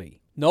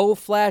properly. No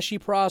flashy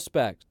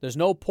prospects. There's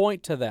no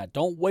point to that.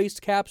 Don't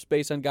waste cap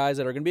space on guys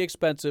that are going to be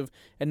expensive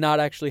and not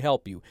actually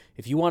help you.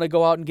 If you want to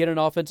go out and get an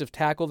offensive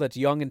tackle that's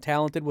young and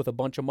talented with a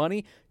bunch of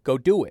money, go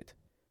do it.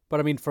 But,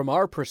 I mean, from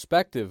our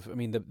perspective, I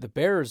mean, the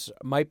Bears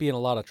might be in a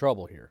lot of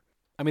trouble here.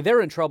 I mean,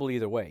 they're in trouble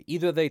either way.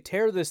 Either they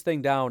tear this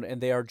thing down and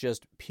they are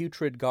just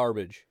putrid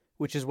garbage,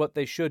 which is what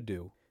they should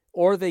do,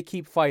 or they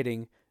keep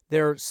fighting.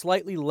 They're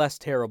slightly less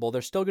terrible.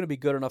 They're still going to be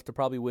good enough to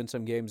probably win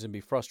some games and be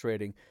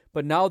frustrating,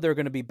 but now they're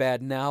going to be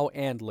bad now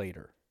and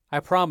later.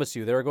 I promise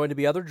you, there are going to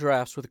be other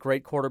drafts with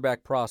great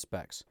quarterback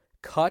prospects.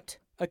 Cut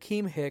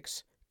Akeem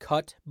Hicks,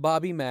 cut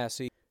Bobby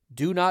Massey.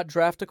 Do not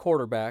draft a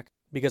quarterback,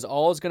 because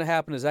all is going to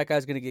happen is that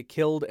guy's going to get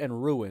killed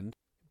and ruined.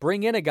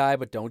 Bring in a guy,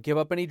 but don't give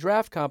up any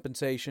draft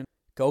compensation.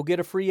 Go get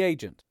a free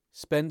agent.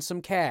 Spend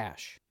some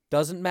cash.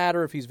 Doesn't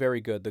matter if he's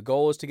very good. The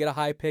goal is to get a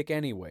high pick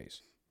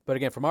anyways. But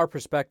again, from our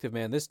perspective,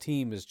 man, this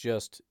team is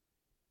just,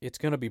 it's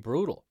going to be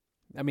brutal.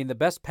 I mean, the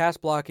best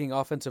pass-blocking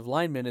offensive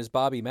lineman is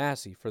Bobby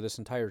Massey for this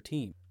entire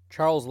team.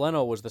 Charles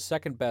Leno was the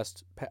second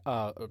best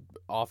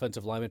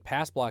offensive lineman,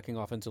 pass-blocking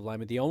offensive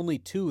lineman. The only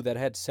two that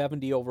had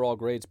 70 overall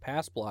grades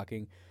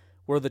pass-blocking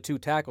were the two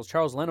tackles.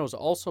 Charles Leno is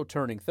also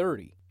turning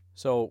 30.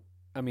 So,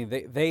 I mean,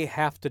 they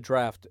have to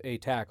draft a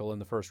tackle in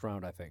the first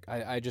round, I think.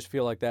 I just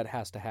feel like that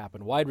has to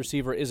happen. Wide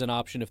receiver is an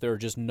option if there are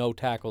just no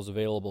tackles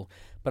available,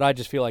 but I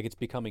just feel like it's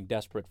becoming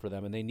desperate for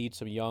them, and they need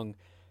some young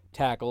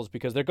tackles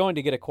because they're going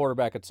to get a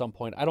quarterback at some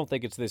point. I don't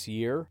think it's this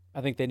year. I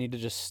think they need to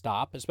just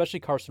stop, especially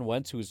Carson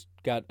Wentz, who's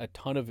got a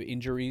ton of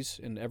injuries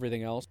and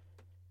everything else.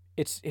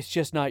 It's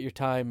just not your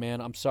time,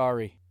 man. I'm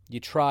sorry. You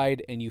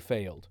tried and you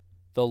failed.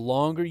 The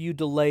longer you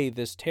delay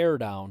this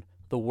teardown,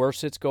 the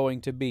worse it's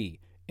going to be.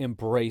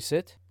 Embrace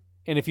it.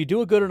 And if you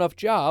do a good enough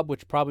job,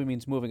 which probably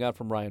means moving out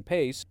from Ryan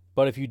Pace,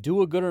 but if you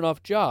do a good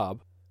enough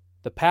job,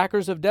 the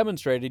Packers have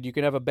demonstrated you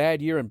can have a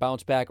bad year and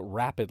bounce back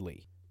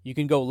rapidly. You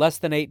can go less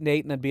than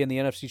 8-8 and then be in the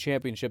NFC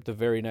Championship the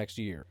very next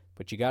year.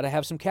 But you got to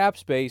have some cap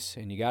space,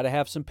 and you got to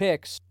have some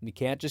picks. You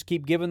can't just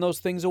keep giving those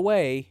things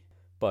away.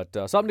 But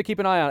something to keep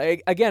an eye on.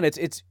 Again,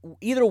 it's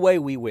either way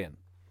we win.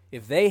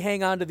 If they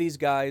hang on to these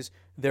guys,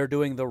 they're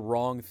doing the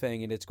wrong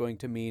thing, and it's going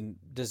to mean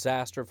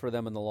disaster for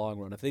them in the long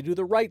run. If they do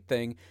the right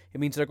thing,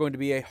 it means they're going to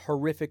be a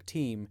horrific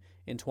team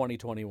in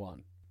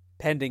 2021,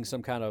 pending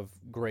some kind of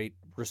great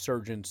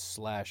resurgence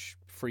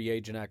 / free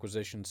agent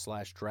acquisition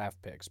 /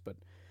 draft picks. But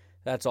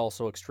that's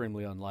also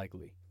extremely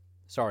unlikely.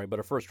 Sorry, but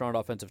a first-round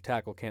offensive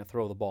tackle can't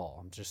throw the ball.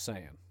 I'm just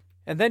saying.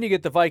 And then you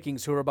get the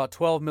Vikings, who are about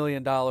 $12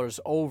 million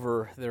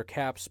over their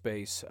cap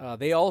space.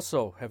 They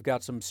also have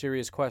got some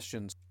serious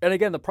questions. And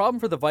again, the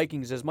problem for the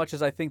Vikings, as much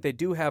as I think they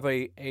do have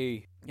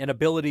an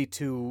ability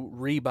to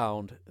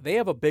rebound, they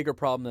have a bigger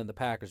problem than the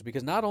Packers,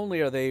 because not only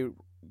are they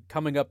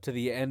coming up to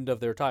the end of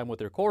their time with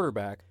their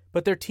quarterback,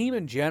 but their team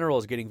in general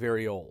is getting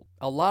very old.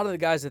 A lot of the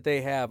guys that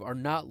they have are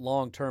not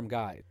long-term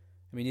guys.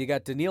 I mean, you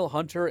got Danielle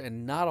Hunter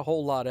and not a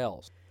whole lot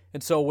else.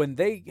 And so when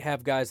they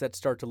have guys that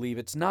start to leave,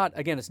 it's not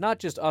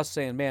just us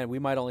saying, man, we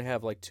might only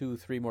have like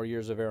 2-3 more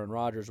years of Aaron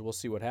Rodgers. We'll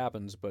see what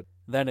happens, but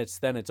then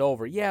it's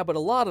over. Yeah, but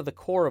a lot of the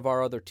core of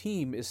our other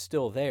team is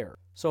still there.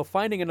 So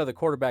finding another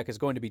quarterback is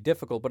going to be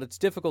difficult, but it's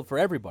difficult for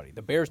everybody.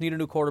 The Bears need a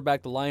new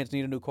quarterback. The Lions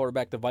need a new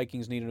quarterback. The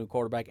Vikings need a new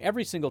quarterback.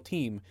 Every single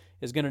team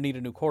is going to need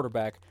a new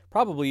quarterback,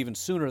 probably even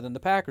sooner than the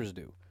Packers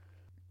do.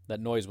 That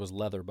noise was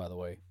leather, by the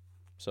way,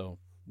 so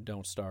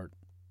don't start.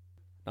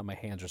 Now my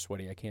hands are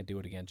sweaty. I can't do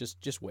it again.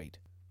 Just wait.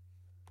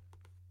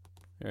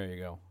 There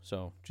you go.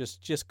 So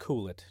just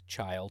cool it,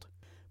 child.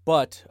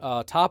 But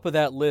top of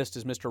that list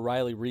is Mr.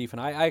 Riley Reiff, and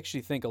I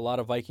actually think a lot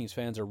of Vikings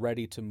fans are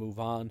ready to move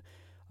on.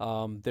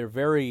 They're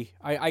very.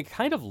 I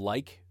kind of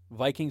like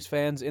Vikings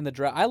fans in the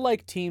draft. I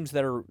like teams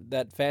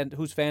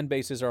whose fan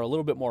bases are a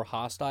little bit more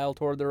hostile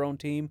toward their own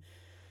team,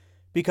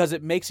 because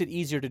it makes it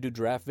easier to do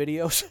draft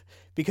videos.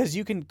 Because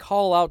you can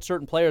call out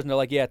certain players and they're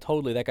like, yeah,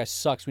 totally, that guy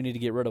sucks. We need to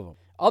get rid of him.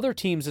 Other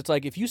teams, it's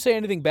like if you say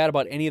anything bad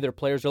about any of their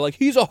players, they're like,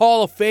 he's a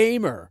Hall of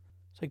Famer.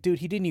 Like, dude,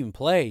 he didn't even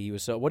play.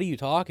 What are you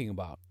talking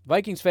about?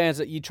 Vikings fans,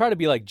 you try to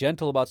be like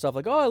gentle about stuff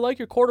like, oh, I like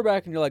your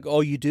quarterback. And you're like,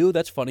 oh, you do?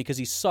 That's funny because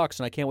he sucks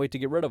and I can't wait to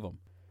get rid of him.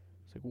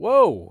 It's like,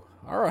 whoa,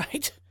 all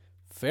right.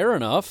 Fair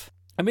enough.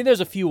 I mean,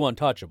 there's a few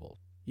untouchables.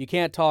 You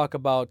can't talk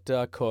about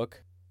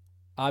Cook.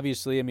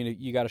 Obviously, I mean,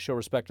 you got to show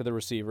respect to the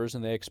receivers,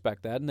 and they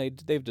expect that, and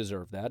they've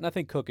deserved that. And I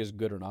think Cook is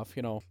good enough.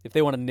 You know, if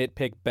they want to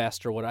nitpick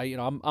best or what,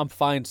 I'm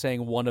fine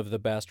saying one of the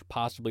best,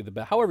 possibly the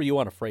best. However you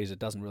want to phrase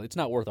it, it's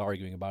not worth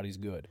arguing about. He's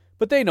good.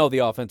 But they know the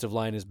offensive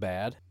line is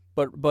bad.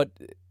 But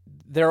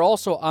they're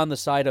also on the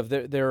side of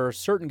there are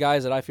certain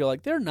guys that I feel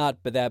like they're not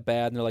that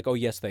bad, and they're like, oh,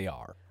 yes, they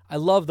are. I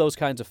love those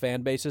kinds of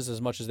fan bases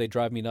as much as they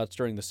drive me nuts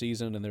during the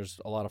season and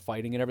there's a lot of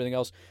fighting and everything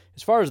else.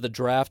 As far as the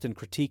draft and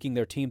critiquing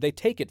their team, they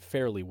take it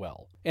fairly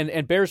well.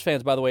 And Bears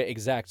fans, by the way,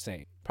 exact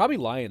same. Probably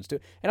Lions, too.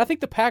 And I think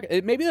the Pack,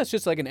 maybe that's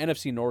just like an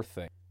NFC North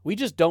thing. We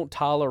just don't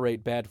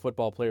tolerate bad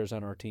football players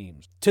on our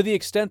teams. To the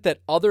extent that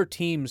other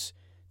teams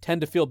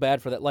tend to feel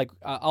bad for that. Like,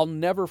 I'll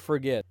never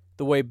forget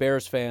the way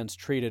Bears fans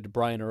treated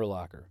Brian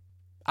Urlacher.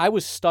 I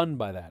was stunned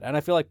by that, and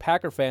I feel like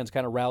Packer fans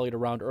kind of rallied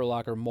around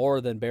Urlacher more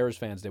than Bears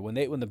fans did. When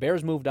the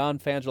Bears moved on,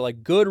 fans were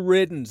like, good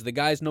riddance, the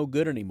guy's no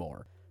good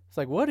anymore. It's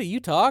like, what are you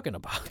talking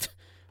about?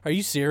 Are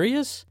you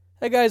serious?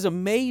 That guy's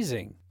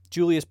amazing.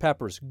 Julius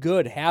Peppers,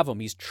 good, have him,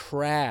 he's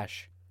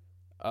trash.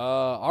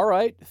 All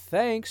right,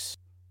 thanks,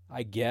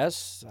 I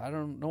guess. I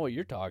don't know what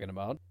you're talking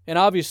about. And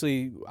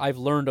obviously, I've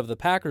learned of the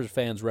Packers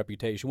fans'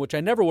 reputation, which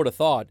I never would have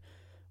thought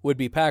would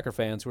be Packer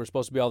fans who are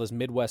supposed to be all this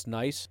Midwest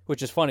nice,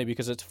 which is funny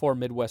because it's 4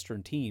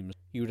 Midwestern teams.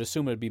 You would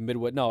assume it would be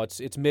Midwest. No,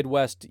 it's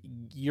Midwest.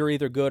 You're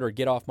either good or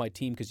get off my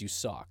team because you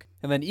suck.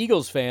 And then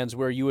Eagles fans,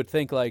 where you would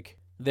think like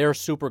they're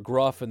super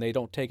gruff and they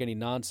don't take any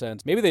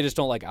nonsense. Maybe they just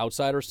don't like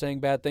outsiders saying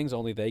bad things.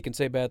 Only they can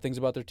say bad things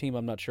about their team.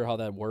 I'm not sure how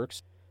that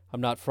works.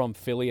 I'm not from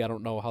Philly. I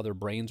don't know how their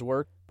brains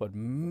work. But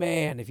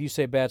man, if you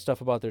say bad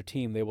stuff about their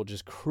team, they will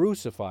just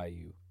crucify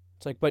you.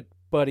 It's like,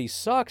 but he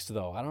sucks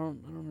though. I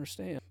don't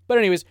understand. But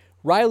anyways,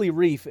 Riley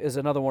Reif is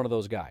another one of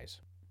those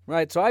guys,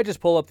 right? So I just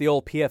pull up the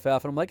old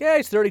PFF, and I'm like, hey,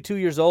 he's 32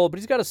 years old, but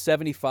he's got a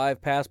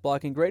 75 pass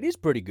blocking grade. He's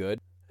pretty good.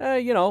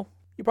 You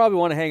probably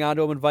want to hang on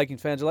to him, and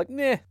Vikings fans are like,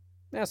 nah,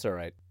 that's all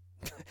right.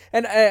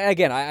 And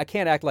again, I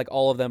can't act like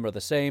all of them are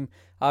the same.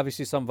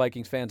 Obviously, some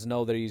Vikings fans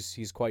know that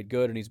he's quite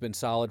good, and he's been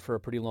solid for a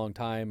pretty long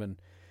time and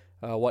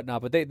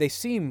whatnot, but they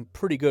seem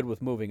pretty good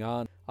with moving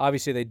on.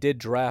 Obviously, they did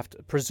draft,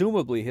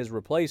 presumably, his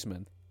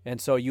replacement. And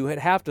so you would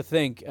have to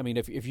think, I mean,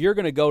 if you're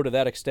going to go to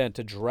that extent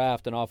to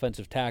draft an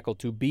offensive tackle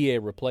to be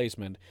a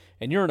replacement,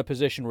 and you're in a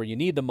position where you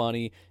need the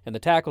money, and the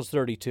tackle's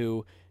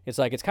 32, it's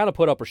like it's kind of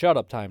put up or shut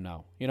up time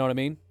now. You know what I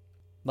mean?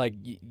 Like,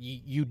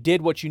 you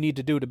did what you need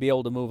to do to be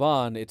able to move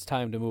on. It's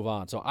time to move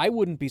on. So I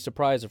wouldn't be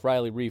surprised if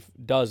Riley Reif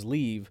does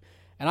leave,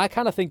 and I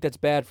kind of think that's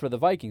bad for the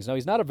Vikings. Now,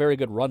 he's not a very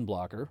good run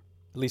blocker.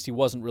 At least he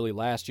wasn't really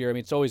last year. I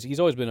mean, he's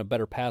always been a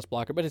better pass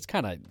blocker, but it's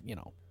kind of,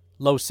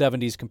 low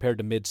 70s compared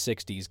to mid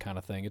 60s kind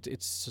of thing.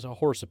 It's a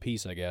horse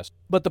apiece, I guess.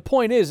 But the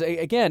point is,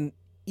 again,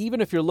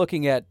 even if you're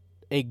looking at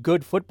a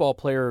good football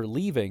player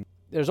leaving,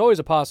 there's always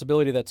a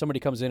possibility that somebody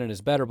comes in and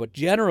is better, but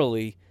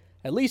generally,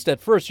 at least at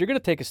first, you're going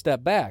to take a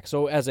step back.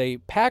 So as a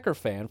Packer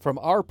fan, from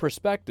our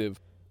perspective,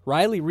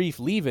 Riley Reif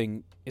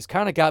leaving has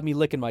kind of got me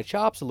licking my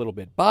chops a little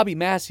bit. Bobby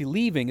Massey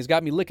leaving has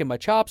got me licking my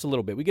chops a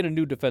little bit. We get a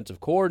new defensive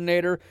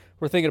coordinator.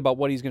 We're thinking about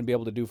what he's going to be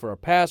able to do for our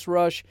pass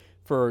rush,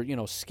 for,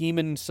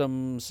 scheming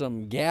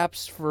some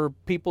gaps for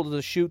people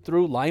to shoot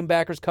through,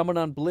 linebackers coming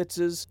on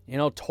blitzes,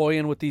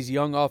 toying with these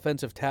young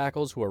offensive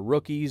tackles who are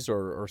rookies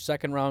or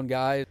second-round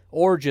guys,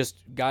 or just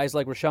guys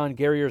like Rashawn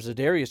Gary or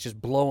Za'Darius just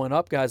blowing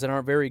up guys that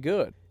aren't very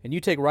good. And you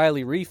take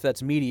Riley Reif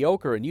that's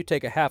mediocre, and you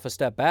take a half a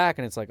step back,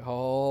 and it's like,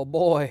 oh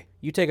boy.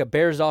 You take a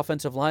Bears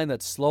offensive line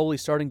that's slowly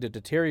starting to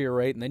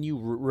deteriorate, and then you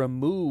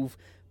remove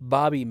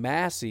Bobby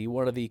Massey,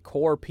 one of the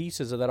core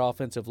pieces of that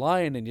offensive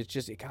line, and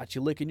it got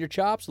you licking your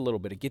chops a little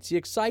bit. It gets you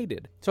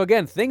excited. So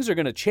again, things are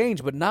going to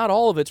change, but not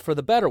all of it's for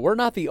the better. We're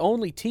not the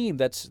only team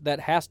that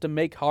has to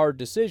make hard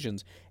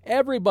decisions.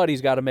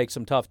 Everybody's got to make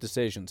some tough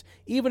decisions.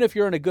 Even if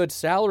you're in a good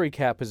salary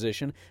cap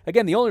position,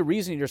 again, the only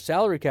reason your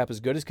salary cap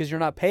is good is because you're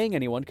not paying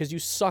anyone because you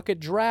suck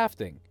at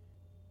drafting.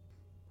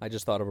 I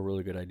just thought of a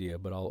really good idea,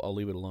 but I'll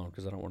leave it alone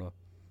because I don't want to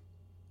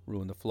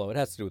ruin the flow. It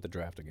has to do with the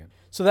draft again.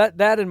 So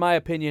that in my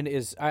opinion,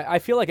 is I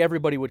feel like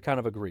everybody would kind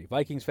of agree.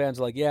 Vikings fans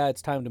are like, yeah,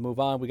 it's time to move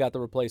on. We got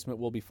the replacement.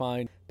 We'll be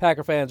fine.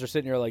 Packer fans are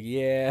sitting here like,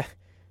 yeah,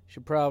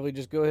 should probably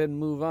just go ahead and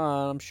move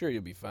on. I'm sure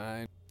you'll be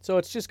fine. So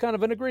it's just kind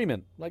of an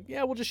agreement. Like,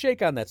 yeah, we'll just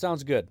shake on that.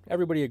 Sounds good.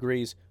 Everybody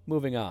agrees.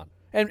 Moving on.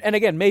 And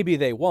again, maybe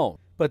they won't.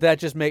 But that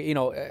just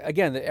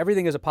again,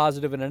 everything is a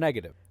positive and a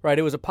negative, right?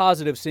 It was a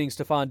positive seeing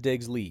Stephon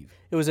Diggs leave.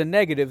 It was a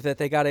negative that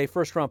they got a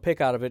first-round pick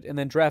out of it and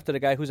then drafted a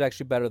guy who's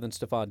actually better than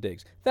Stephon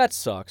Diggs. That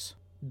sucks.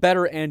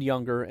 Better and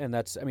younger, and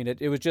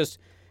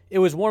it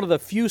was one of the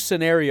few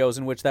scenarios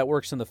in which that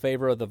works in the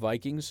favor of the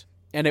Vikings,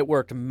 and it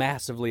worked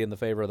massively in the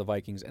favor of the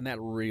Vikings, and that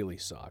really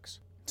sucks.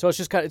 So it's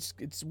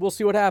just we'll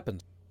see what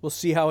happens. We'll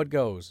see how it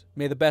goes.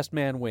 May the best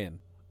man win.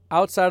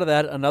 Outside of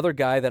that, another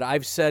guy that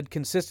I've said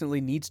consistently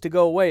needs to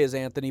go away is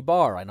Anthony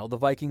Barr. I know the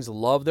Vikings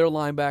love their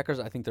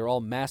linebackers. I think they're all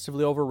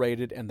massively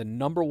overrated, and the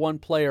number one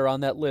player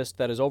on that list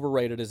that is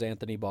overrated is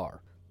Anthony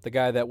Barr. The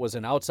guy that was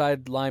an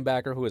outside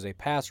linebacker who was a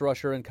pass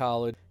rusher in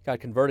college,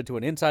 got converted to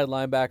an inside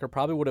linebacker,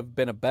 probably would have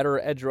been a better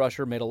edge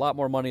rusher, made a lot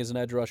more money as an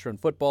edge rusher in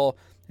football,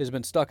 has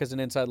been stuck as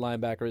an inside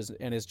linebacker,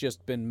 and has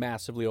just been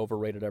massively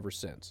overrated ever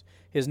since.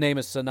 His name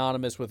is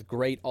synonymous with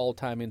great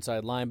all-time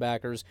inside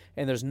linebackers,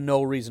 and there's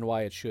no reason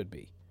why it should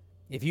be.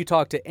 If you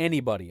talk to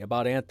anybody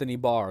about Anthony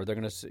Barr, they're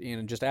going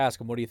to just ask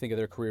him, what do you think of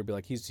their career? Be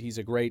like, he's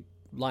a great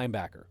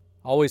linebacker.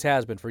 Always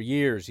has been. For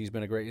years, he's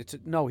been a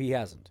great... No, he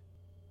hasn't.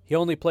 He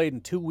only played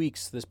in 2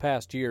 weeks this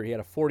past year. He had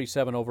a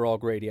 47 overall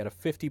grade. He had a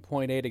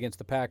 50.8 against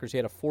the Packers. He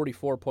had a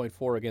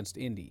 44.4 against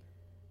Indy.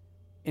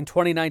 In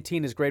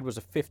 2019, his grade was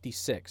a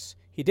 56.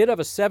 He did have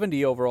a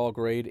 70 overall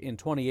grade in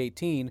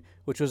 2018,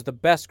 which was the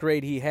best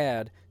grade he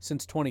had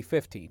since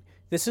 2015.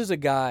 This is a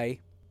guy,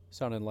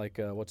 sounding like,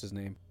 what's his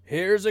name?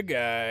 Here's a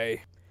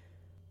guy.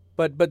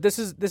 But this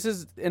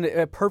is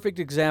a perfect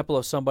example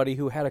of somebody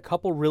who had a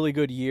couple really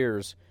good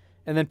years,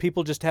 and then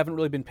people just haven't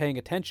really been paying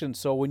attention.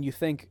 So when you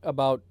think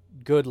about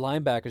good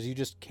linebackers, you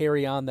just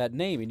carry on that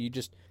name, and you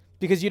just...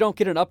 Because you don't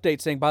get an update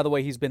saying, by the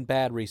way, he's been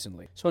bad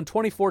recently. So in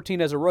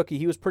 2014 as a rookie,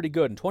 he was pretty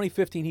good. In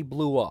 2015, he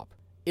blew up.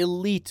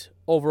 Elite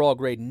overall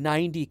grade,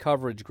 90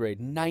 coverage grade,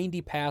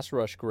 90 pass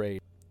rush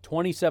grade,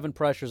 27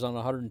 pressures on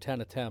 110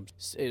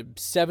 attempts,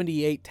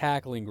 78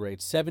 tackling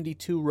grade,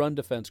 72 run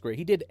defense grade.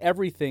 He did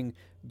everything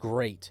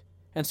great.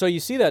 And so you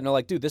see that and they're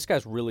like, dude, this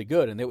guy's really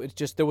good. And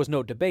there was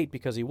no debate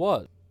because he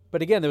was.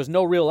 But again, there was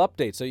no real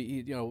update. So,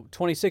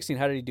 2016,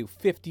 how did he do?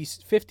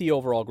 50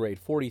 overall grade,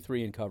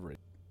 43 in coverage.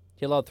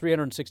 He allowed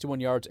 361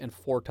 yards and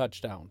 4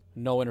 touchdowns.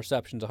 No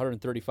interceptions,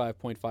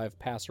 135.5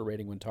 passer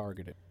rating when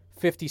targeted.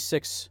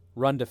 56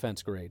 run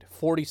defense grade,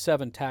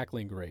 47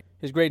 tackling grade.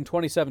 His grade in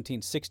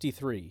 2017,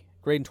 63.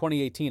 Grade in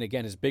 2018,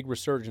 again, his big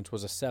resurgence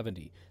was a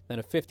 70, then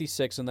a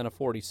 56, and then a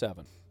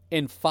 47.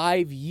 In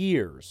 5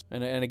 years,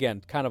 and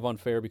again, kind of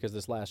unfair because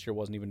this last year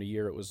wasn't even a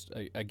year, it was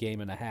a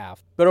game and a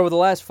half. But over the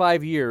last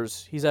 5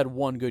 years, he's had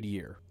one good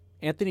year.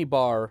 Anthony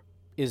Barr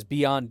is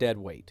beyond dead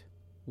weight.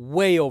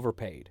 Way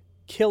overpaid.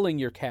 Killing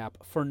your cap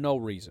for no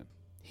reason.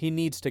 He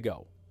needs to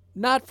go.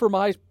 Not for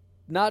my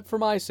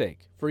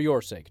sake, for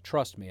your sake.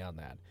 Trust me on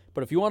that.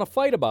 But if you want to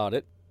fight about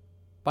it,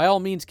 by all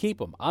means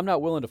keep him. I'm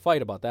not willing to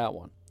fight about that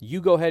one.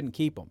 You go ahead and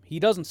keep him. He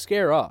doesn't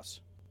scare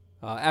us.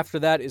 After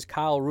that is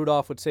Kyle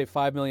Rudolph, would say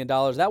 $5 million.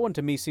 That one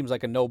to me seems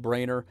like a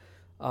no-brainer.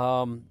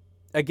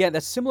 Again,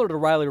 that's similar to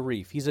Riley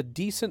Reiff. He's a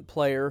decent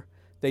player.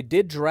 They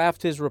did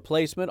draft his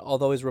replacement,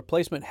 although his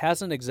replacement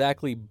hasn't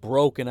exactly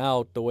broken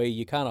out the way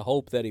you kind of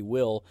hope that he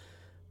will.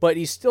 But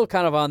he's still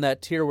kind of on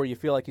that tier where you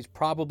feel like he's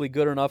probably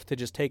good enough to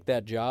just take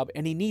that job,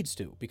 and he needs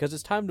to, because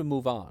it's time to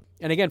move on.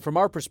 And again, from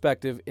our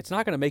perspective, it's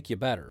not going to make you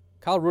better.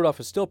 Kyle Rudolph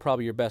is still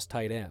probably your best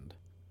tight end.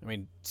 I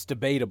mean, it's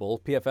debatable.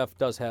 PFF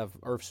does have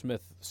Irv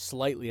Smith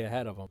slightly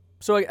ahead of him.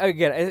 So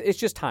again, it's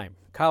just time.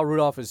 Kyle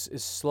Rudolph is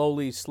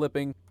slowly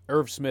slipping.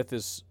 Irv Smith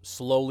is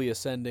slowly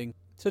ascending.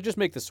 So just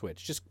make the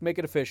switch. Just make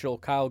it official.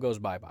 Kyle goes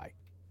bye-bye.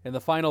 And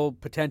the final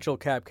potential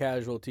cap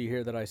casualty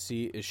here that I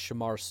see is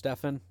Shamar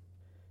Stephen.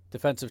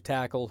 Defensive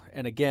tackle,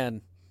 and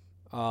again,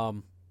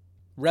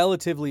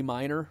 relatively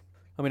minor.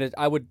 I mean,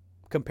 I would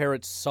compare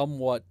it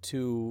somewhat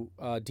to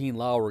Dean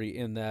Lowry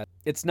in that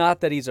it's not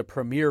that he's a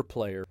premier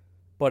player,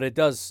 but it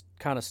does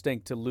kind of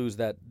stink to lose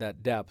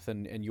that depth,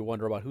 and you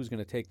wonder about who's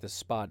going to take the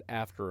spot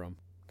after him,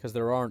 because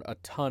there aren't a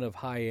ton of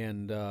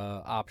high-end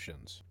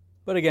options.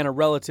 But again, a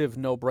relative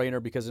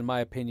no-brainer, because in my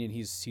opinion,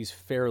 he's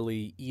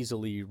fairly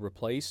easily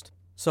replaced.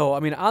 So, I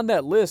mean, on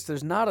that list,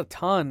 there's not a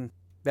ton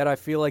that I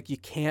feel like you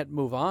can't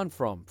move on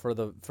from for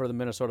the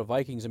Minnesota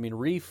Vikings. I mean,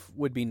 Reiff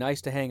would be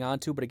nice to hang on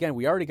to, but again,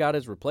 we already got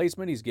his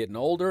replacement. He's getting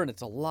older, and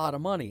it's a lot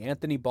of money.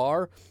 Anthony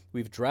Barr,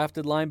 we've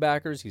drafted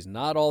linebackers. He's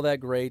not all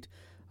that great.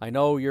 I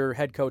know your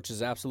head coach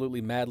is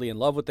absolutely madly in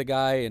love with the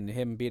guy and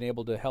him being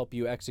able to help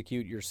you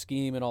execute your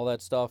scheme and all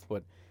that stuff,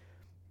 but,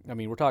 I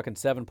mean, we're talking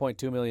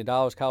 $7.2 million.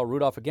 Kyle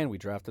Rudolph, again, we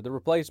drafted the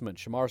replacement.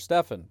 Shamar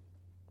Stephen,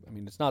 I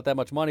mean, it's not that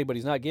much money, but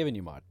he's not giving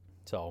you much.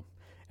 So,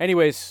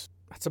 anyways,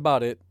 that's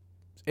about it.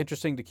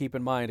 Interesting to keep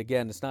in mind.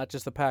 Again, it's not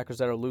just the Packers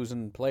that are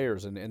losing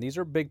players, and these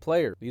are big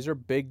players.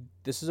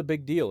 This is a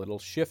big deal. It'll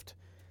shift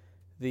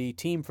the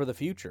team for the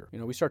future.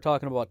 We start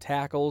talking about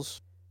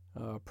tackles,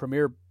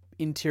 premier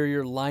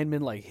interior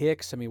linemen like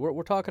Hicks. I mean,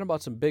 we're talking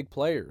about some big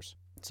players.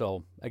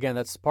 So, again,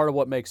 that's part of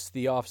what makes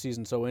the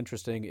offseason so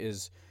interesting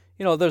is,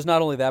 there's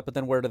not only that, but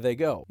then where do they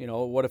go?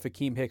 What if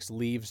Akeem Hicks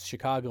leaves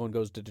Chicago and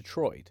goes to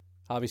Detroit?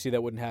 Obviously,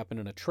 that wouldn't happen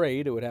in a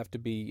trade. It would have to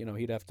be,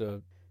 he'd have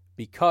to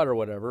be cut or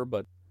whatever,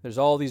 but there's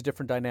all these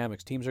different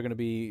dynamics. Teams are going to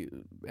be,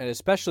 and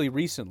especially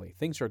recently,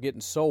 things are getting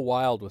so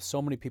wild with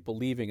so many people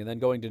leaving and then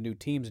going to new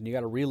teams, and you got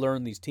to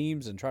relearn these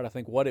teams and try to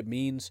think what it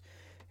means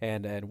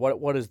and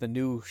what is the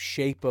new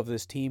shape of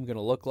this team going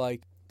to look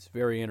like. It's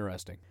very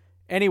interesting.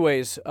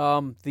 Anyways,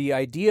 the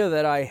idea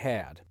that I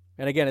had,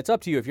 and again, it's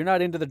up to you. If you're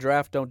not into the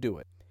draft, don't do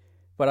it.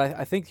 But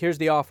I think here's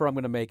the offer I'm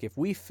going to make. If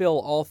we fill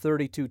all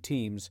 32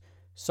 teams,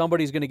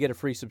 somebody's going to get a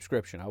free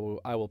subscription.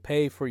 I will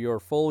pay for your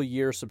full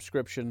year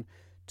subscription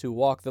to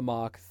Walk the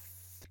Mock.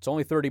 It's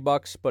only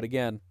 $30, but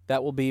again,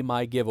 that will be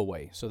my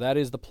giveaway. So that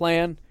is the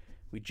plan.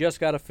 We just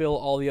got to fill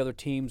all the other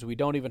teams. We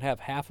don't even have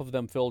half of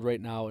them filled right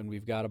now, and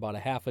we've got about a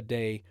half a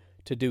day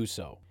to do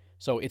so.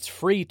 So it's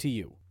free to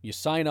you. You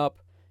sign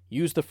up,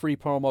 use the free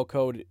promo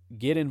code,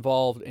 get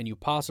involved, and you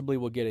possibly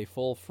will get a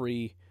full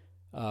free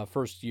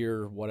first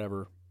year,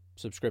 whatever,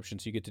 subscription.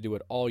 So you get to do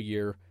it all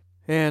year.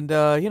 And,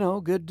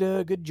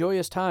 good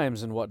joyous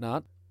times and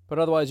whatnot. But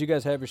otherwise, you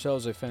guys have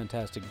yourselves a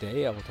fantastic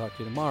day. I will talk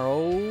to you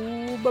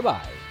tomorrow.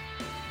 Bye-bye.